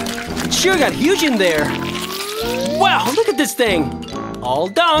 It sure got huge in there. Wow, look at this thing. All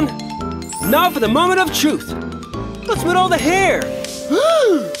done. Now for the moment of truth. What's with all the hair?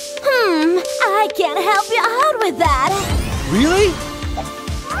 I can't help you out with that. Really?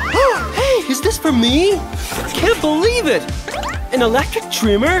 Hey, is this for me? Can't believe it! An electric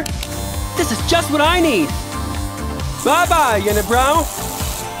trimmer? This is just what I need. Bye-bye, unibrow.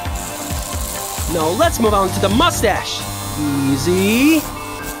 Now let's move on to the mustache. Easy.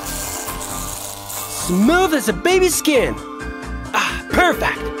 Smooth as a baby's skin. Ah,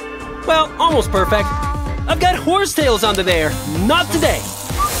 perfect. Well, almost perfect. I've got horsetails under there. Not today.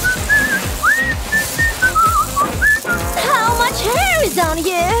 How much hair is on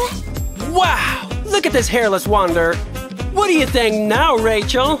you? Wow! Look at this hairless wonder. What do you think now,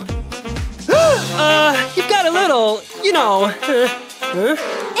 Rachel? You've got a little, you know.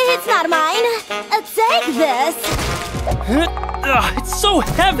 It's not mine. Take this. It's so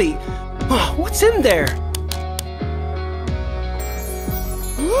heavy. What's in there?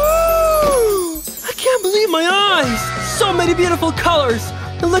 I can't believe my eyes! So many beautiful colors!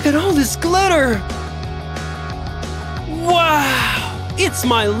 And look at all this glitter! Wow! It's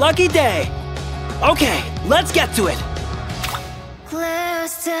my lucky day! Okay, let's get to it!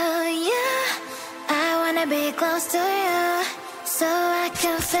 Close to you, I wanna be close to you, so I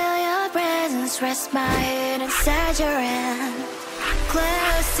can feel your presence, rest my head inside your hand.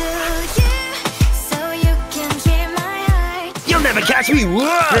 Close to you, so you can hear my heart. You'll never catch me!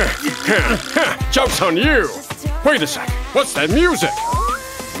 Joke's on you! Wait a sec, what's that music?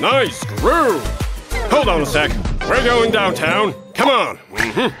 Nice groove! Hold on a sec, we're going downtown. Come on!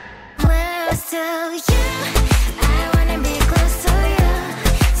 Close to you, I wanna be close to you,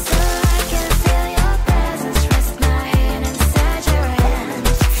 so I can feel your presence, rest my head inside your hand.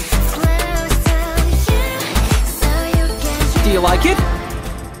 Close to you, so you can hear. Do you like it?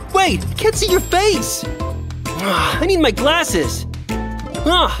 Wait, I can't see your face! I need my glasses!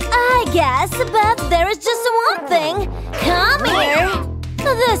 I guess, but there is just one thing. Come here.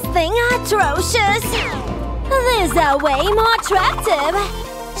 This thing atrocious. These are way more attractive.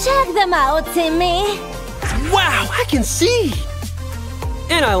 Check them out, Timmy. Wow, I can see!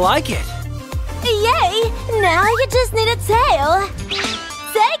 And I like it. Yay! Now you just need a tail.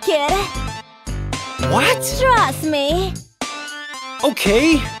 Take it. What? Trust me.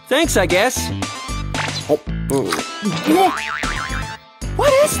 Okay, thanks, I guess.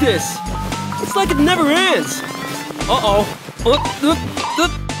 What is this? It's like it never ends. Uh-oh.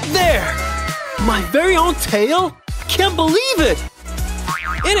 There! My very own tail? Can't believe it!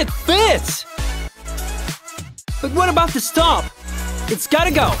 And it fits! But what about the stop? It's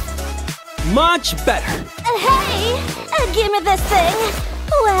gotta go. Much better. Hey! Give me this thing.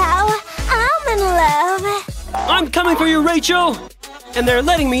 Wow, I'm in love. I'm coming for you, Rachel! And they're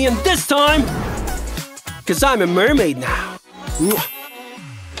letting me in this time! 'Cause I'm a mermaid now.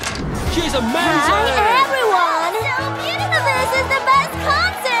 She's amazing! Hi, everyone! So beautiful! This is the best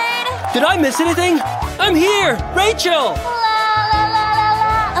concert! Did I miss anything? I'm here! Rachel!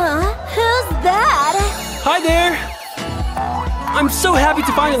 Who's that? Hi there! I'm so happy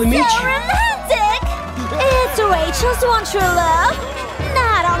to finally meet So you! romantic! It's Rachel's one true love.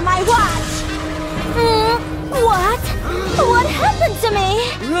 Not on my watch. What? What happened to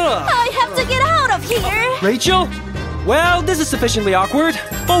me? Ugh. I have to get out of here! Rachel? Well, this is sufficiently awkward.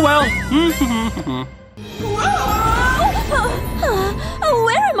 Oh well.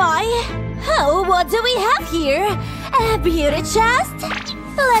 Where am I? Oh, what do we have here? A beauty chest?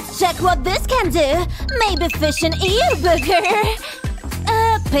 Let's check what this can do. Maybe fish an ear booger.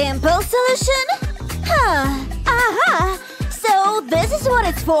 A pimple solution? Huh. Aha! So this is what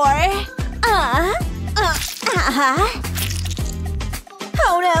it's for.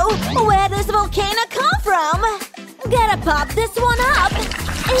 Oh no! Where does the volcano come from? Gotta pop this one up.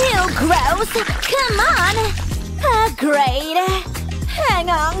 Ew, gross! Come on! Great! Hang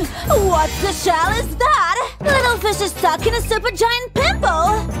on! What the shell is that? Little fish is stuck in a super giant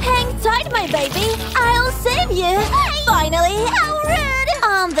pimple! Hang tight, my baby! I'll save you! Finally! How rude!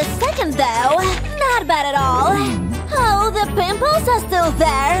 On the second, though, not bad at all. Oh, the pimples are still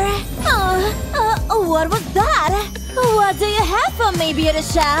there. What was that? What do you have for me, beauty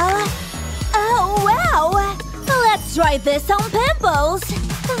shell? Oh, wow! Let's try this on pimples.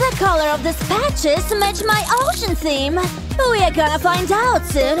 The color of these patches match my ocean theme. We are gonna find out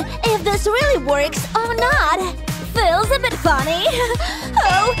soon if this really works or not. Feels a bit funny.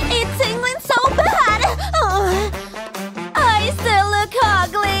 Oh, it's tingling so bad. Oh, I still look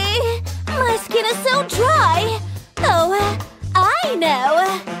ugly. My skin is so dry. Oh, I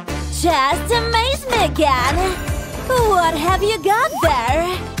know. Just amaze me again. What have you got there?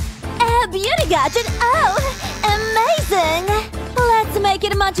 A beauty gadget? Oh, amazing! Let's make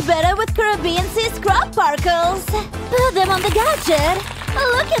it much better with Caribbean Sea scrub sparkles. Put them on the gadget.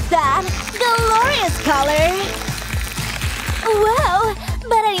 Look at that! Glorious color! Whoa!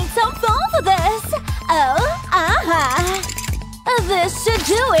 But I need some foam for this! Oh, this should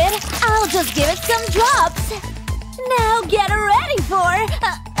do it! I'll just give it some drops! Now get ready for…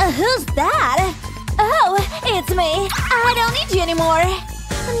 who's that? Oh, it's me! I don't need you anymore!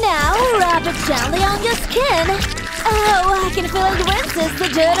 Now rub it gently on your skin. Oh, I can feel it rinses the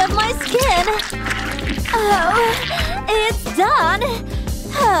dirt of my skin. Oh, it's done.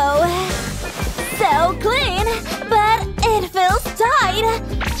 Oh, so clean, but it feels tight.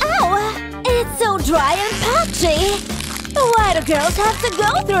 Ow, it's so dry and patchy. Why do girls have to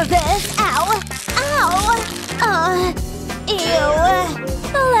go through this? Ow, ow, ew.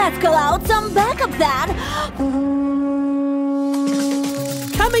 Let's call out some backup then.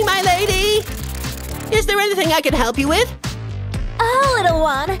 Coming, my lady! Is there anything I can help you with? Oh, little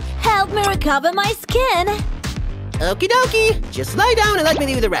one, help me recover my skin. Okie dokie. Just lie down and let me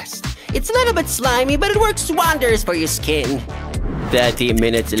do the rest. It's a little bit slimy, but it works wonders for your skin. 30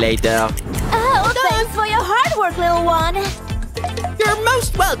 minutes later. Oh, thanks for your hard work, little one. You're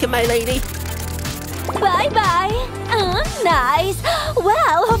most welcome, my lady. Bye-bye. Nice.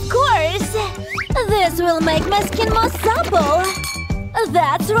 Well, of course. This will make my skin more supple.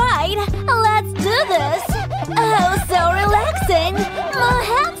 That's right. Let's do this. Oh, so relaxing. More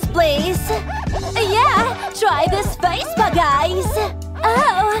hands, please. Yeah, try this face bar, guys.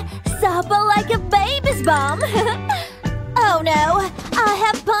 Oh, supple like a baby's bum. Oh no, I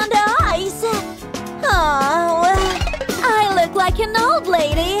have panda eyes. Oh, I look like an old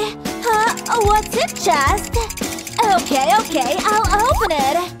lady. What's it, chest? Okay, I'll open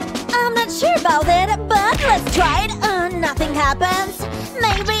it. I'm not sure about it, but let's try it. Nothing happens.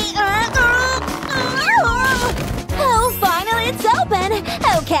 Maybe. Oh, finally it's open.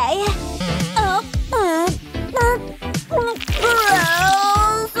 Okay.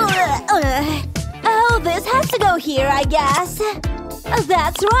 Oh, this has to go here, I guess.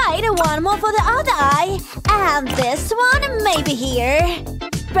 That's right. One more for the other eye. And this one maybe here.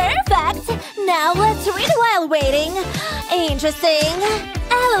 Perfect! Now let's read while waiting. Interesting.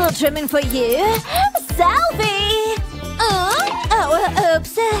 A little trimming for you. Selfie!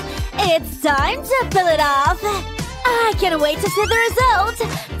 Oops. It's time to peel it off. I can't wait to see the result.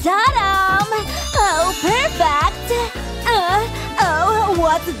 Ta-da! Oh, perfect! Oh,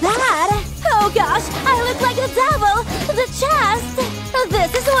 what's that? Oh gosh, I look like the devil! The chest!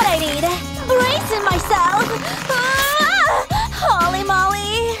 This is what I need. Bracing myself. Holy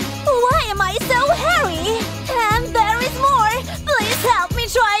moly! Why am I so hairy? And there is more! Please help me,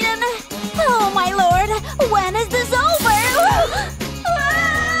 Trident! Oh my lord! When is this over?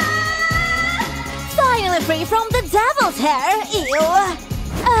 Finally free from the devil's hair! Ew!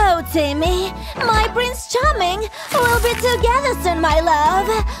 Oh, Timmy! My Prince Charming! We'll be together soon, my love!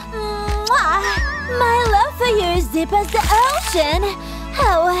 Mwah! My love for you is deep as the ocean!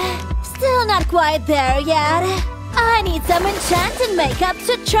 Oh, still not quite there yet. I need some enchanting makeup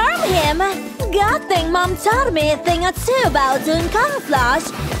to charm him. Good thing Mom taught me a thing or two about doing camouflage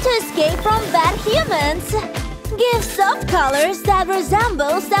to escape from bad humans. Give soft colors that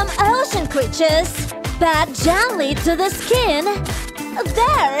resemble some ocean creatures. Pat gently to the skin.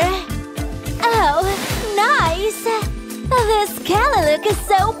 There. Oh, nice. This color look is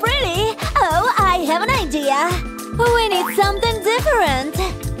so pretty. Oh, I have an idea. We need something different.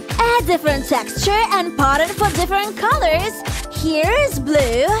 A different texture and pattern for different colors. Here's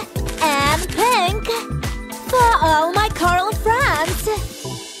blue and pink for all my coral friends.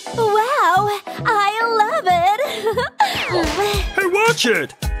 Wow, I love it. Hey, watch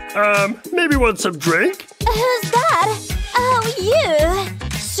it! Maybe want some drink? Who's that? Oh, you.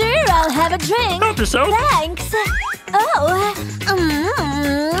 Sure, I'll have a drink. Help yourself. Thanks. Oh.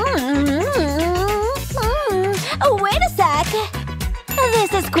 Wait a sec.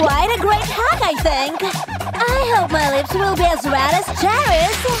 This is quite a great hack, I think. I hope my lips will be as red as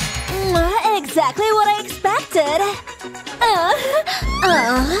cherries. Exactly what I expected. Ew!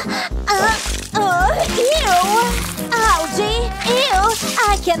 Ouchie! Ew!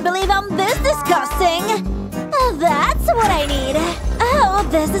 I can't believe I'm this disgusting. That's what I need. Oh,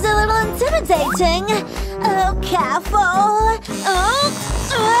 this is a little intimidating. Oh, careful.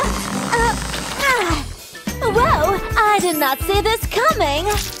 Whoa! I did not see this coming.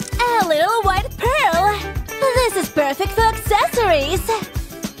 A little white pearl. This is perfect for accessories.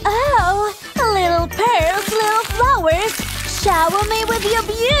 Oh, little pearls, little flowers. Shower me with your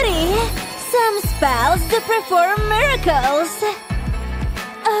beauty. Some spells to perform miracles.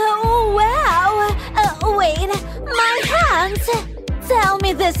 Oh, wow. Wait, my hands. Tell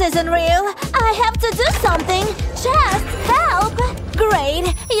me this isn't real. I have to do something. Just help. Great.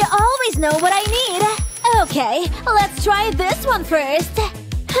 You always know what I need. Okay, let's try this one first.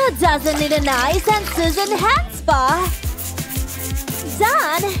 Who doesn't need a nice and Susan hand spa?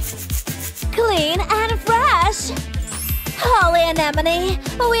 Done. Clean and fresh. Holy anemone,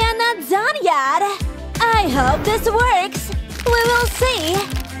 we are not done yet. I hope this works. We will see.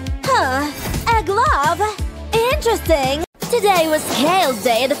 Huh, a glove. Interesting. Today was Scales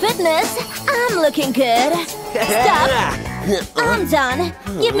Day at the fitness. I'm looking good. Stop. I'm done.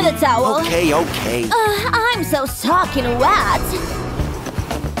 Give me the towel. Okay. I'm so soaking wet.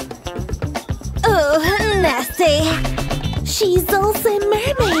 Oh, nasty. She's also a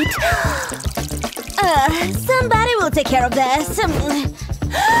mermaid. Somebody will take care of this.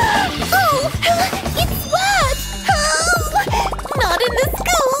 Oh, it's wet! Oh, not in the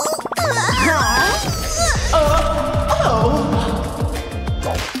school!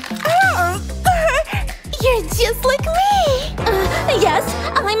 You're just like me! Yes,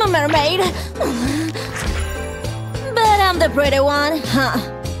 I'm a mermaid. But I'm the pretty one, huh?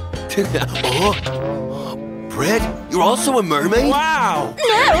 Britt, you're also a mermaid? Wow!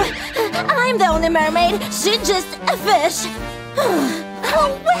 No! I'm the only mermaid. She's just a fish. Oh,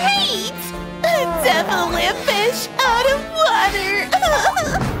 wait! Definitely a fish out of water!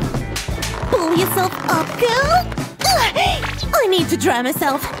 Pull yourself up, girl! I need to dry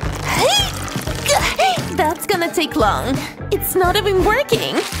myself. That's gonna take long. It's not even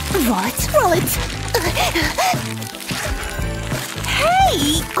working. Roll it.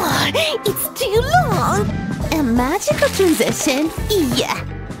 Hey! It's too long! A magical transition, yeah.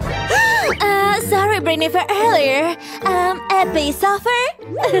 Sorry, Brittany, for earlier. A peace offer?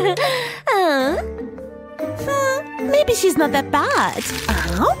 Maybe she's not that bad.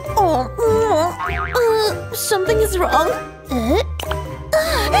 Something is wrong.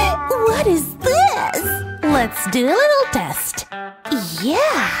 What is this? Let's do a little test.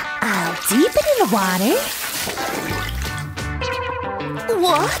 Yeah, I'll dip it in the water.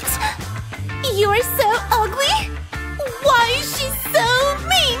 What? You're so ugly? Why is she so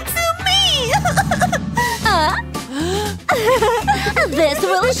mean to me? This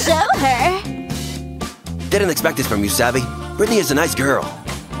will show her. Didn't expect this from you, Savvy. Brittany is a nice girl.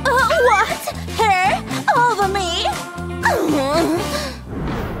 What? Her? Over me?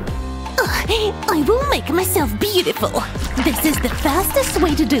 I will make myself beautiful. This is the fastest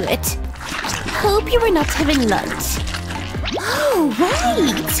way to do it. Hope you were not having lunch. Oh,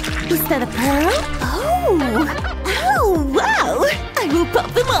 right! Is that a pearl? Oh, wow! I will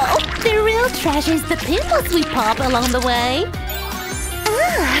pop them all. The real treasure's the pimples we pop along the way.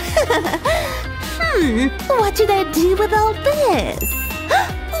 What should I do with all this?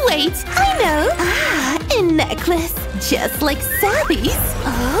 Wait, I know! A necklace, just like Savvy's.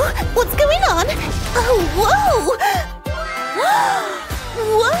 Oh, what's going on? Oh, whoa!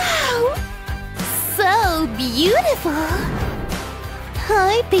 Wow! So beautiful!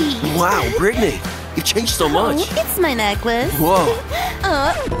 Hi, Pete. Wow, Brittany, you've changed so much. It's my necklace. Whoa.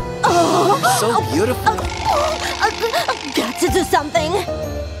 So beautiful. Got to do something.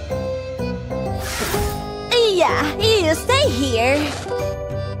 Yeah, you stay here.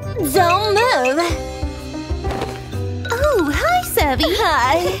 Don't move. Oh, hi, Savvy.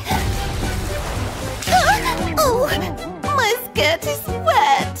 Hi. Oh, my skirt is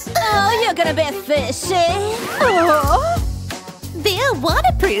wet. Oh, you're gonna be fishy. Oh. They are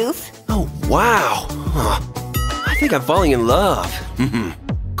waterproof. Oh, wow. I think I'm falling in love.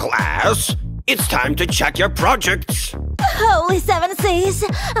 Class, it's time to check your projects. Holy seven seas.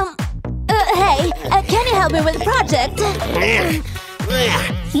 Hey, can you help me with the project?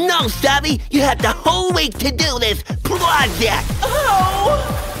 No, Savvy, you had the whole week to do this project.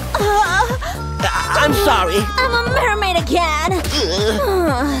 I'm sorry. I'm a mermaid again.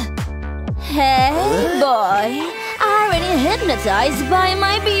 Hey, boy. Already hypnotized by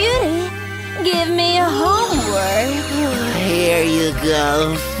my beauty. Give me a homework. Here you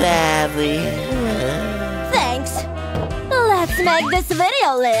go, Savvy. Thanks. Let's make this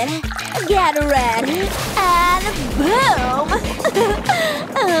video lit. Get ready. And boom.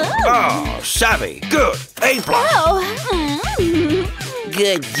 Oh, Savvy, good. A+.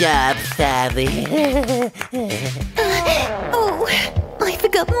 Good job, Savvy. Oh, I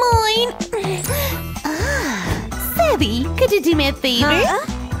forgot mine. Savvy, could you do me a favor?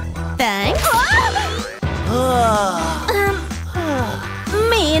 Thanks.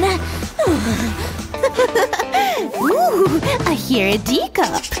 Mean. Ooh, I hear a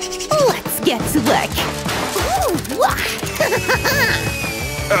D-cup. Let's get to work.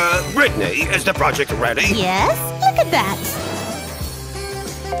 Brittany, is the project ready? Yes, look at that.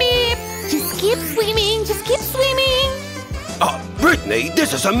 Beep. Just keep swimming, just keep swimming. Brittany,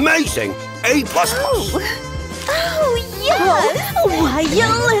 this is amazing. A++. Oh, yes. Why, you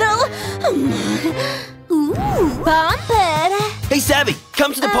little... Ooh, bump it. Hey, Savvy,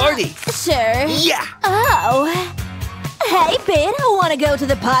 come to the party. Sure. Yeah. Oh. Hey, Pete, wanna go to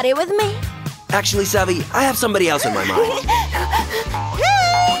the party with me? Actually, Savvy, I have somebody else in my mind.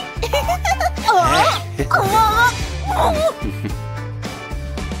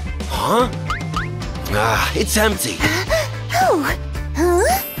 Huh? Ah, it's empty. Oh, huh?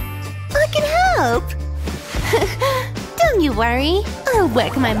 I can help. Don't you worry. I'll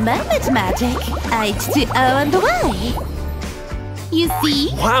work my mermaid magic. H2O on the way. You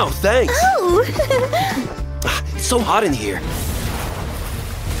see? Wow, thanks. Oh. It's so hot in here.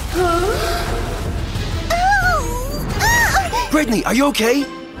 Brittany, are you okay?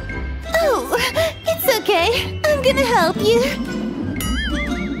 Oh, it's okay. I'm gonna help you.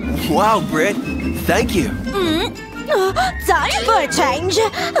 Wow, Britt. Thank you. Time for a change.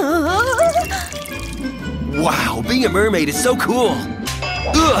 Wow, being a mermaid is so cool.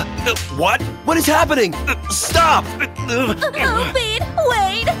 What? What is happening? Stop! Oh, Pete,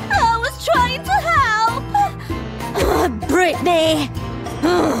 wait. I was trying to help. Brittany.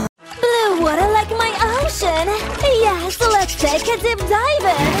 Blue water like my ocean. Yes, let's take a deep dive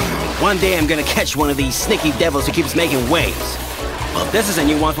in. One day I'm gonna catch one of these sneaky devils who keeps making waves. Well, this is a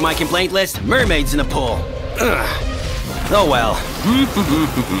new one for my complaint list. Mermaids in the pool. Ugh. Oh well.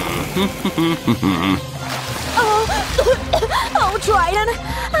 Oh, Trident,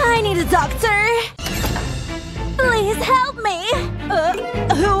 I need a doctor. Please help me.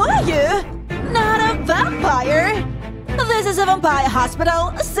 Who are you? Not a vampire. This is a vampire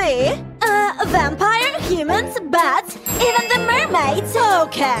hospital. See? Vampire, humans, bats, even the mermaids.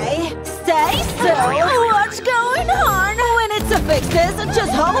 Okay, stay still. What's going on? We need to fix this.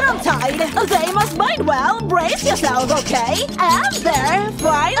 Just hold on tight. They must bite well. Brace yourself, okay? And there,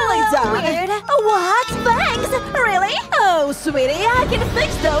 finally done. Weird. What? Thanks. Really? Oh, sweetie, I can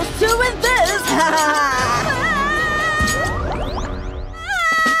fix those two with this.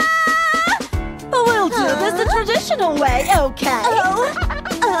 We'll do this the traditional way, okay?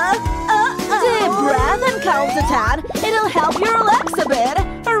 Deep breath and count to 10. It'll help you relax a bit.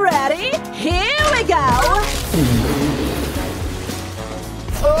 Ready? Here we go.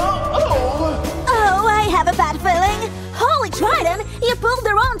 Oh, I have a bad feeling. Holy Trident, you pulled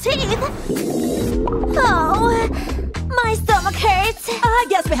the wrong teeth. Oh, my stomach hurts. I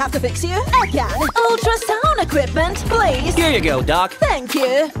guess we have to fix you again. Ultrasound equipment, please. Here you go, Doc. Thank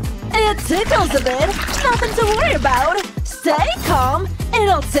you. It tickles a bit. Nothing to worry about. Stay calm.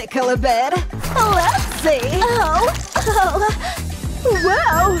 It'll tickle a bit. Let's see.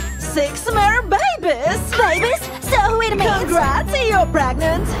 Whoa! 6 more babies. Babies? So it means... Congrats, you're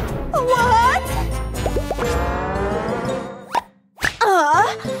pregnant. What?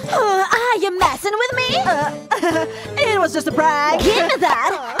 Are you messing with me? It was just a prank. Give me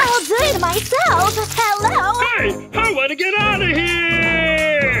that. I'll do it myself. Hello? Hey, I want to get out of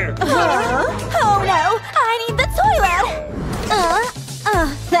here! Oh no, I need the toilet.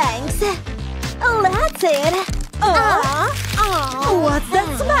 Thanks. That's it. What's that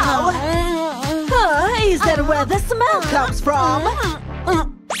smell? Is that where the smell comes from?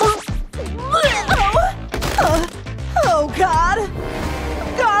 Oh God!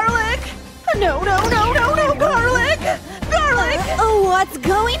 Garlic! No, garlic! Garlic! What's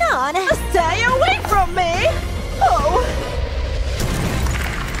going on? Stay away from me!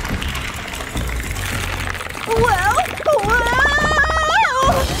 Well,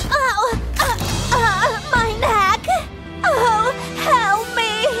 my neck! Oh, help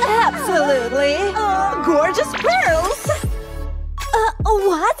me! Absolutely! Gorgeous pearls!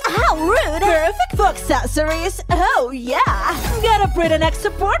 What? How rude! Perfect for accessories! Oh, yeah! Got a pretty neck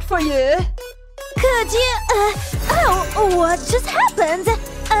support for you! Could you… what just happened?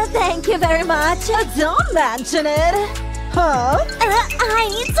 Thank you very much! Don't mention it! Huh? I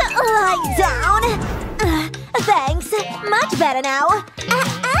need to lie down! Thanks! Much better now!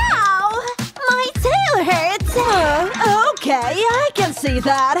 Ow! My tail hurts! Okay, I can see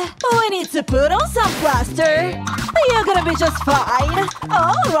that. We need to put on some plaster. You're gonna be just fine.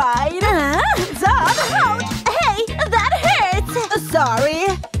 Alright. Done. Ouch! Hey, that hurts! Sorry.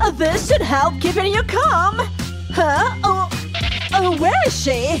 This should help keeping you calm. Huh? Where is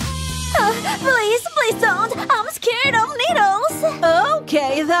she? Please don't. I'm scared of needles.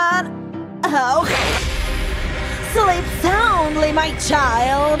 Okay, then. Sleep soundly, my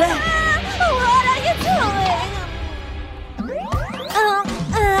child. What are you doing?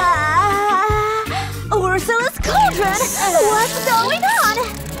 Ursula's cauldron! What's going on?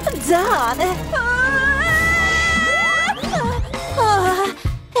 Done.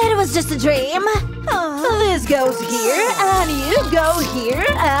 It was just a dream. This goes here, and you go here,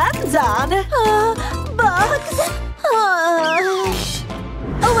 and done. Bugs.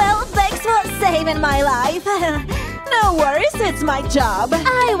 Well, thanks for saving my life. No No worries, it's my job.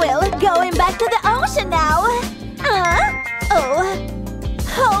 I will. Going back to the ocean now. Oh.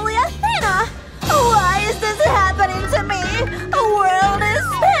 Holy Athena! Why is this happening to me? The world is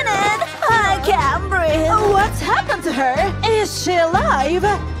spinning! I can't breathe! What's happened to her? Is she alive?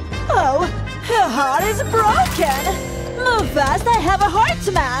 Oh, her heart is broken! Move fast, I have a heart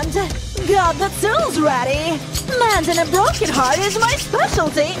to mend! Got the tools ready! Mending a broken heart is my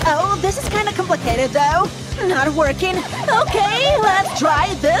specialty! Oh, this is kinda complicated though. Not working. Okay, let's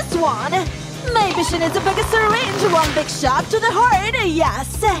try this one! Maybe she needs a bigger syringe, one big shot to the heart,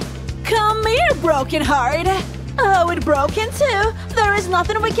 yes! Come here, broken heart! Oh, it's broken too! There is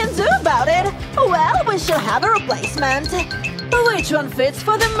nothing we can do about it! Well, we shall have a replacement! Which one fits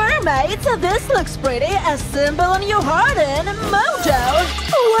for the mermaid? This looks pretty, a symbol on your heart and mojo!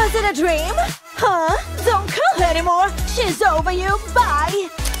 Was it a dream? Huh? Don't call her anymore! She's over you, bye!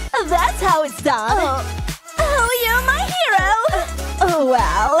 That's how it's done! Oh, you're my hero! Oh,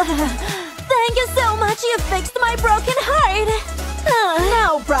 well… Thank you so much, you fixed my broken heart!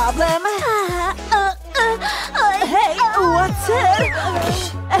 No problem. Hey, what's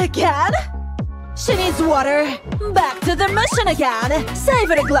it? Again? She needs water. Back to the mission again. Save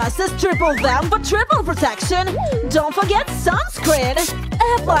the glasses, triple them for triple protection. Don't forget sunscreen.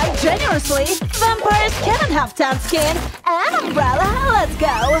 Apply generously. Vampires cannot have tan skin. An umbrella, let's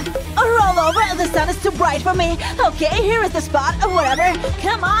go. Roll over, the sun is too bright for me. Okay, here is the spot, whatever.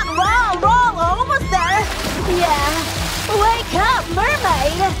 Come on, roll, almost there. Yeah. Wake up,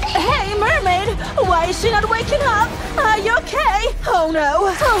 mermaid! Hey, mermaid! Why is she not waking up? Are you okay? Oh no!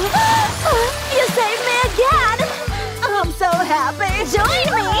 You saved me again! I'm so happy! Join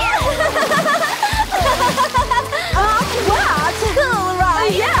me! What? Cool,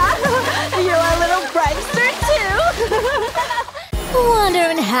 right? Yeah! You're a little prankster too!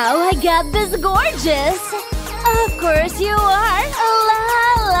 Wondering how I got this gorgeous? Of course you are! La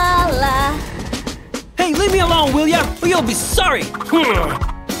la la! Hey, leave me alone, will ya? Or you'll be sorry!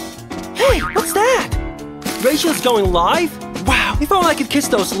 Hey, what's that? Rachel's going live? Wow, if only I could kiss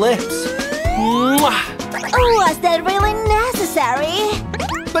those lips. Mwah. Was that really necessary?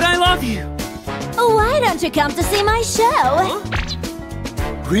 But I love you. Why don't you come to see my show? Huh?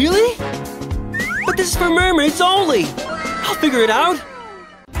 Really? But this is for mermaids only. I'll figure it out.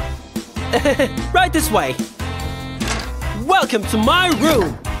 Right this way. Welcome to my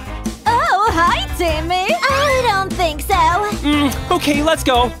room. Oh, hi, Timmy. I don't think so. Okay, let's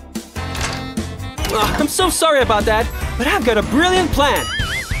go. I'm so sorry about that, but I've got a brilliant plan.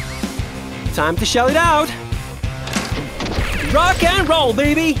 Time to shell it out. Rock and roll,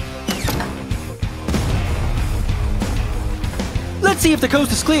 baby. Let's see if the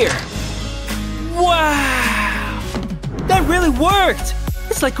coast is clear. Wow! That really worked!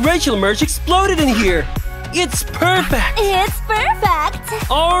 It's like Rachel merch exploded in here. It's perfect! It's perfect!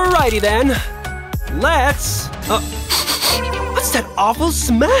 Alrighty then. Let's… what's that awful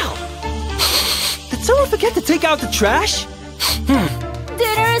smell? Did someone forget to take out the trash?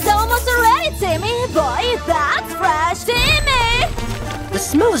 Dinner is almost ready, Timmy! Boy, that's fresh, Timmy! The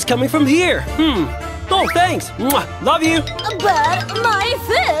smell is coming from here. Oh, thanks. Mwah. Love you. But my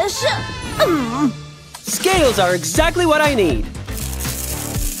fish… Scales are exactly what I need.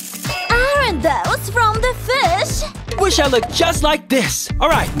 Aren't those from the fish? Wish I looked just like this.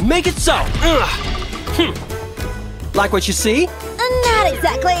 Alright, make it so. Like what you see? Not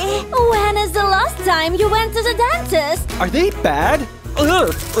exactly. When is the last time you went to the dentist? Are they bad?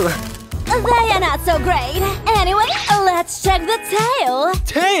 They are not so great. Anyway, let's check the tail.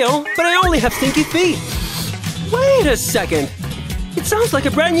 Tail? But I only have stinky feet. Wait a second. It sounds like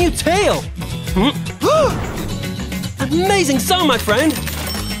a brand new tail. Amazing song, my friend.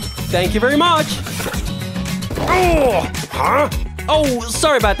 Thank you very much. Oh, huh? Oh,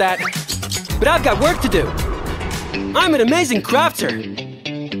 sorry about that. But I've got work to do. I'm an amazing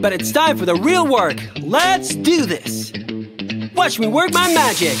crafter. But it's time for the real work. Let's do this. Watch me work my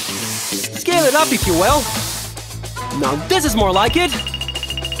magic. Scale it up, if you will. Now this is more like it.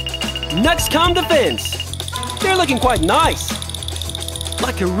 Next come the fins. They're looking quite nice.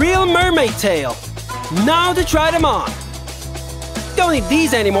 Like a real mermaid tail. Now to try them on. Don't need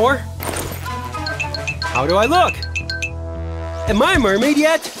these anymore. How do I look? Am I a mermaid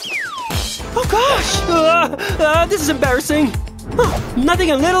yet? Oh gosh! This is embarrassing.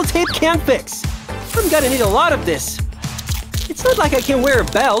 Nothing a little tape can't fix. I'm gonna need a lot of this. It's not like I can wear a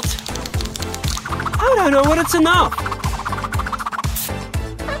belt. I don't know when it's enough.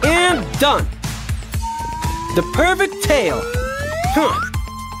 And done. The perfect tail.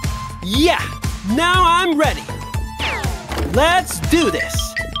 Yeah, now I'm ready. Let's do this.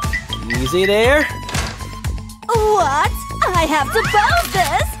 Easy there. What? I have to post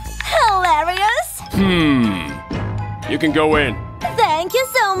this! Hilarious! You can go in. Thank you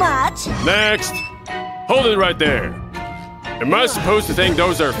so much! Next! Hold it right there. Am I supposed to think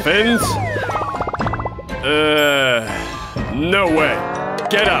those are fins? No way.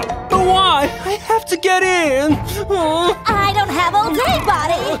 Get up. But why? I have to get in. I don't have all day,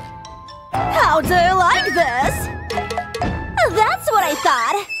 buddy! How do you like this? That's what I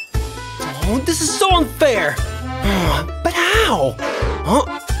thought! Oh, this is so unfair. But how?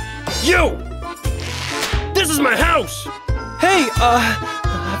 You! This is my house! Hey,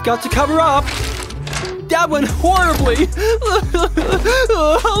 I've got to cover up. That went horribly.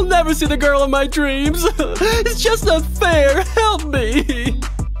 I'll never see the girl of my dreams. It's just not fair. Help me.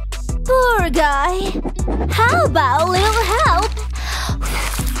 Poor guy. How about a little help?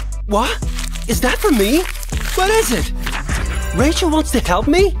 What? Is that for me? What is it? Rachel wants to help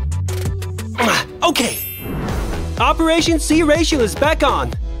me? Okay. Operation C Rachel is back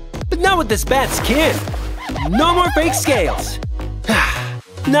on. But not with this bad skin. No more fake scales.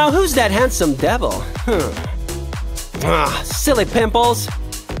 Now who's that handsome devil? Silly pimples.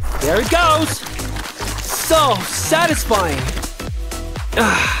 There it goes. So satisfying.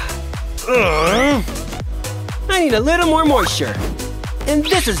 I need a little more moisture. And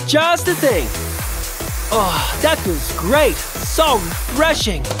this is just the thing. Oh, that feels great. So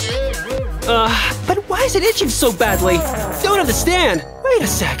refreshing. But why is it itching so badly? Don't understand. Wait a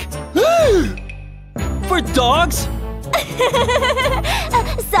sec. For dogs?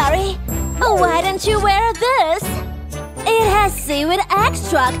 Sorry. Why don't you wear this? It has seaweed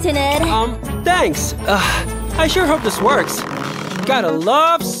extract in it. Thanks. I sure hope this works. Gotta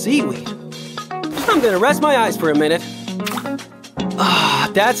love seaweed. I'm gonna rest my eyes for a minute.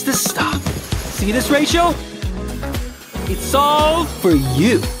 That's the stuff. See this, Rachel? It's all for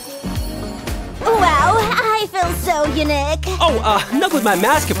you. Wow, I feel so unique. Oh, not with my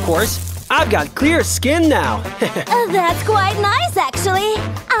mask, of course. I've got clear skin now. That's quite nice, actually.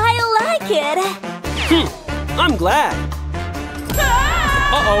 I like it. I'm glad.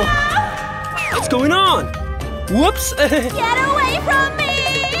 Uh-oh. What's going on? Whoops. Get away from me!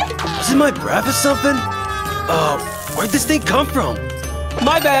 Is it my breath or something? Where'd this thing come from?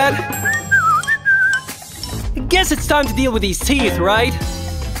 My bad. Guess it's time to deal with these teeth, right?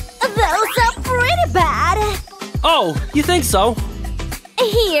 Those are pretty bad. Oh, you think so?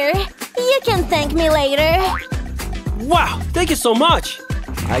 Here, you can thank me later. Wow, thank you so much.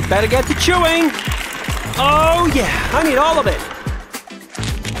 I'd better get to chewing. Oh yeah, I need all of it.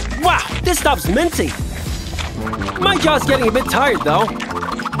 Wow, this stuff's minty. My jaw's getting a bit tired though.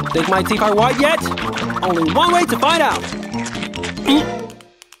 Think my teeth are white yet? Only one way to find out.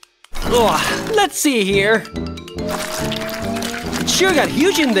 Let's see here. It sure got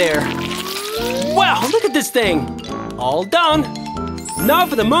huge in there. Wow, look at this thing. All done. Now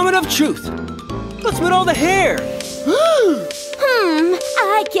for the moment of truth. What's with all the hair?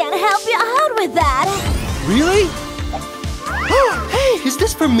 I can help you out with that. Really? Hey, is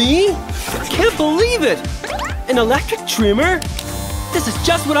this for me? Can't believe it! An electric trimmer? This is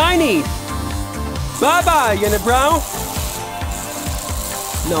just what I need. Bye-bye, unibrow.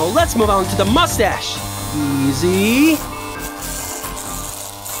 Now let's move on to the mustache. Easy.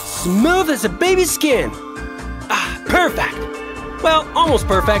 Smooth as a baby's skin. Perfect. Well, almost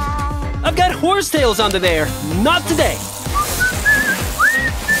perfect. I've got horsetails under there. Not today.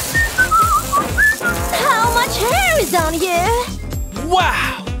 How much hair is on you?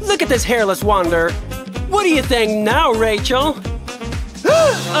 Wow! Look at this hairless wonder. What do you think now, Rachel?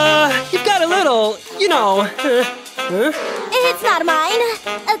 You've got a little, you know. It's not mine.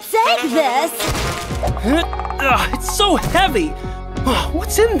 Take this. It's so heavy.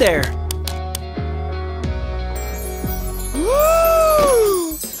 What's in there?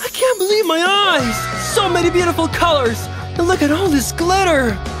 I can't believe my eyes. So many beautiful colors. And look at all this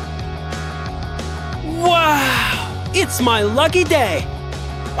glitter. Wow! It's my lucky day.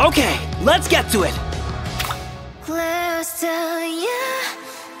 Okay, let's get to it. Close to you,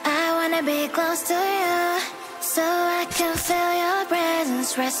 I wanna be close to you, so I can feel your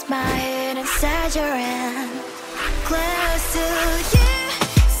presence, rest my head inside your hand. Close to you,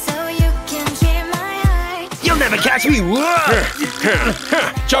 so you can hear my heart. You'll never catch me!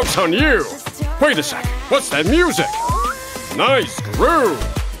 Joke's on you! Wait a sec, what's that music? Nice groove!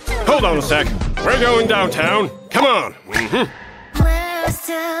 Hold on a sec, we're going downtown. Come on! Close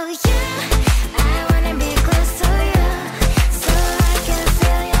to you, I wanna be close to you, so I can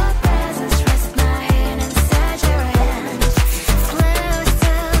feel your presence, rest my head inside your hand. Close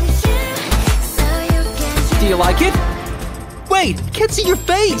to you, so you can hear. Do you like it? Wait, I can't see your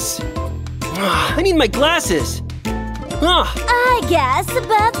face. I need my glasses. I guess,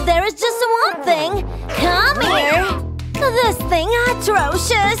 but there is just one thing. Come here. This thing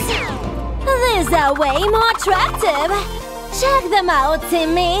atrocious. These are way more attractive. Check them out,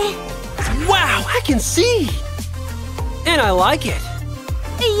 Timmy. Wow, I can see! And I like it.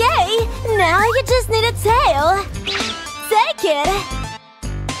 Yay! Now you just need a tail. Take it.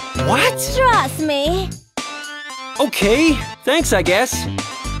 What? Trust me. Okay, thanks, I guess.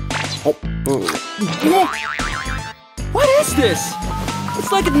 Oh. What is this?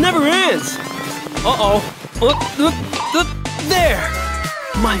 It's like it never ends. Uh-oh. There!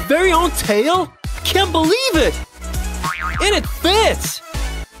 My very own tail? Can't believe it! And it fits!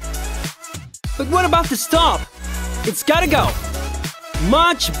 But what about the stop? It's gotta go.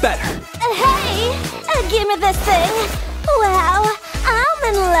 Much better. Hey! Give me this thing. Wow, I'm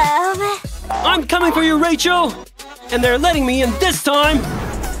in love. I'm coming for you, Rachel! And they're letting me in this time!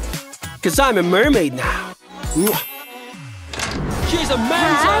 'Cause I'm a mermaid now. She's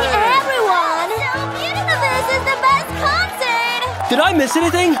amazing! Hi, everyone! This is the best concert! Did I miss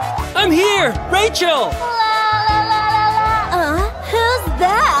anything? I'm here! Rachel! Who's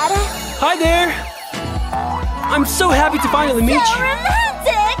that? Hi there! I'm so happy to finally meet So you!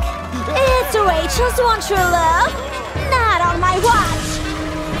 romantic! It's Rachel's one true love. Not on my watch.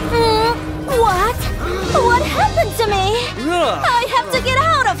 What? What happened to me? Ugh. I have to get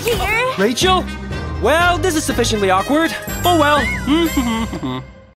out of here. Rachel? Well, this is sufficiently awkward. Oh well.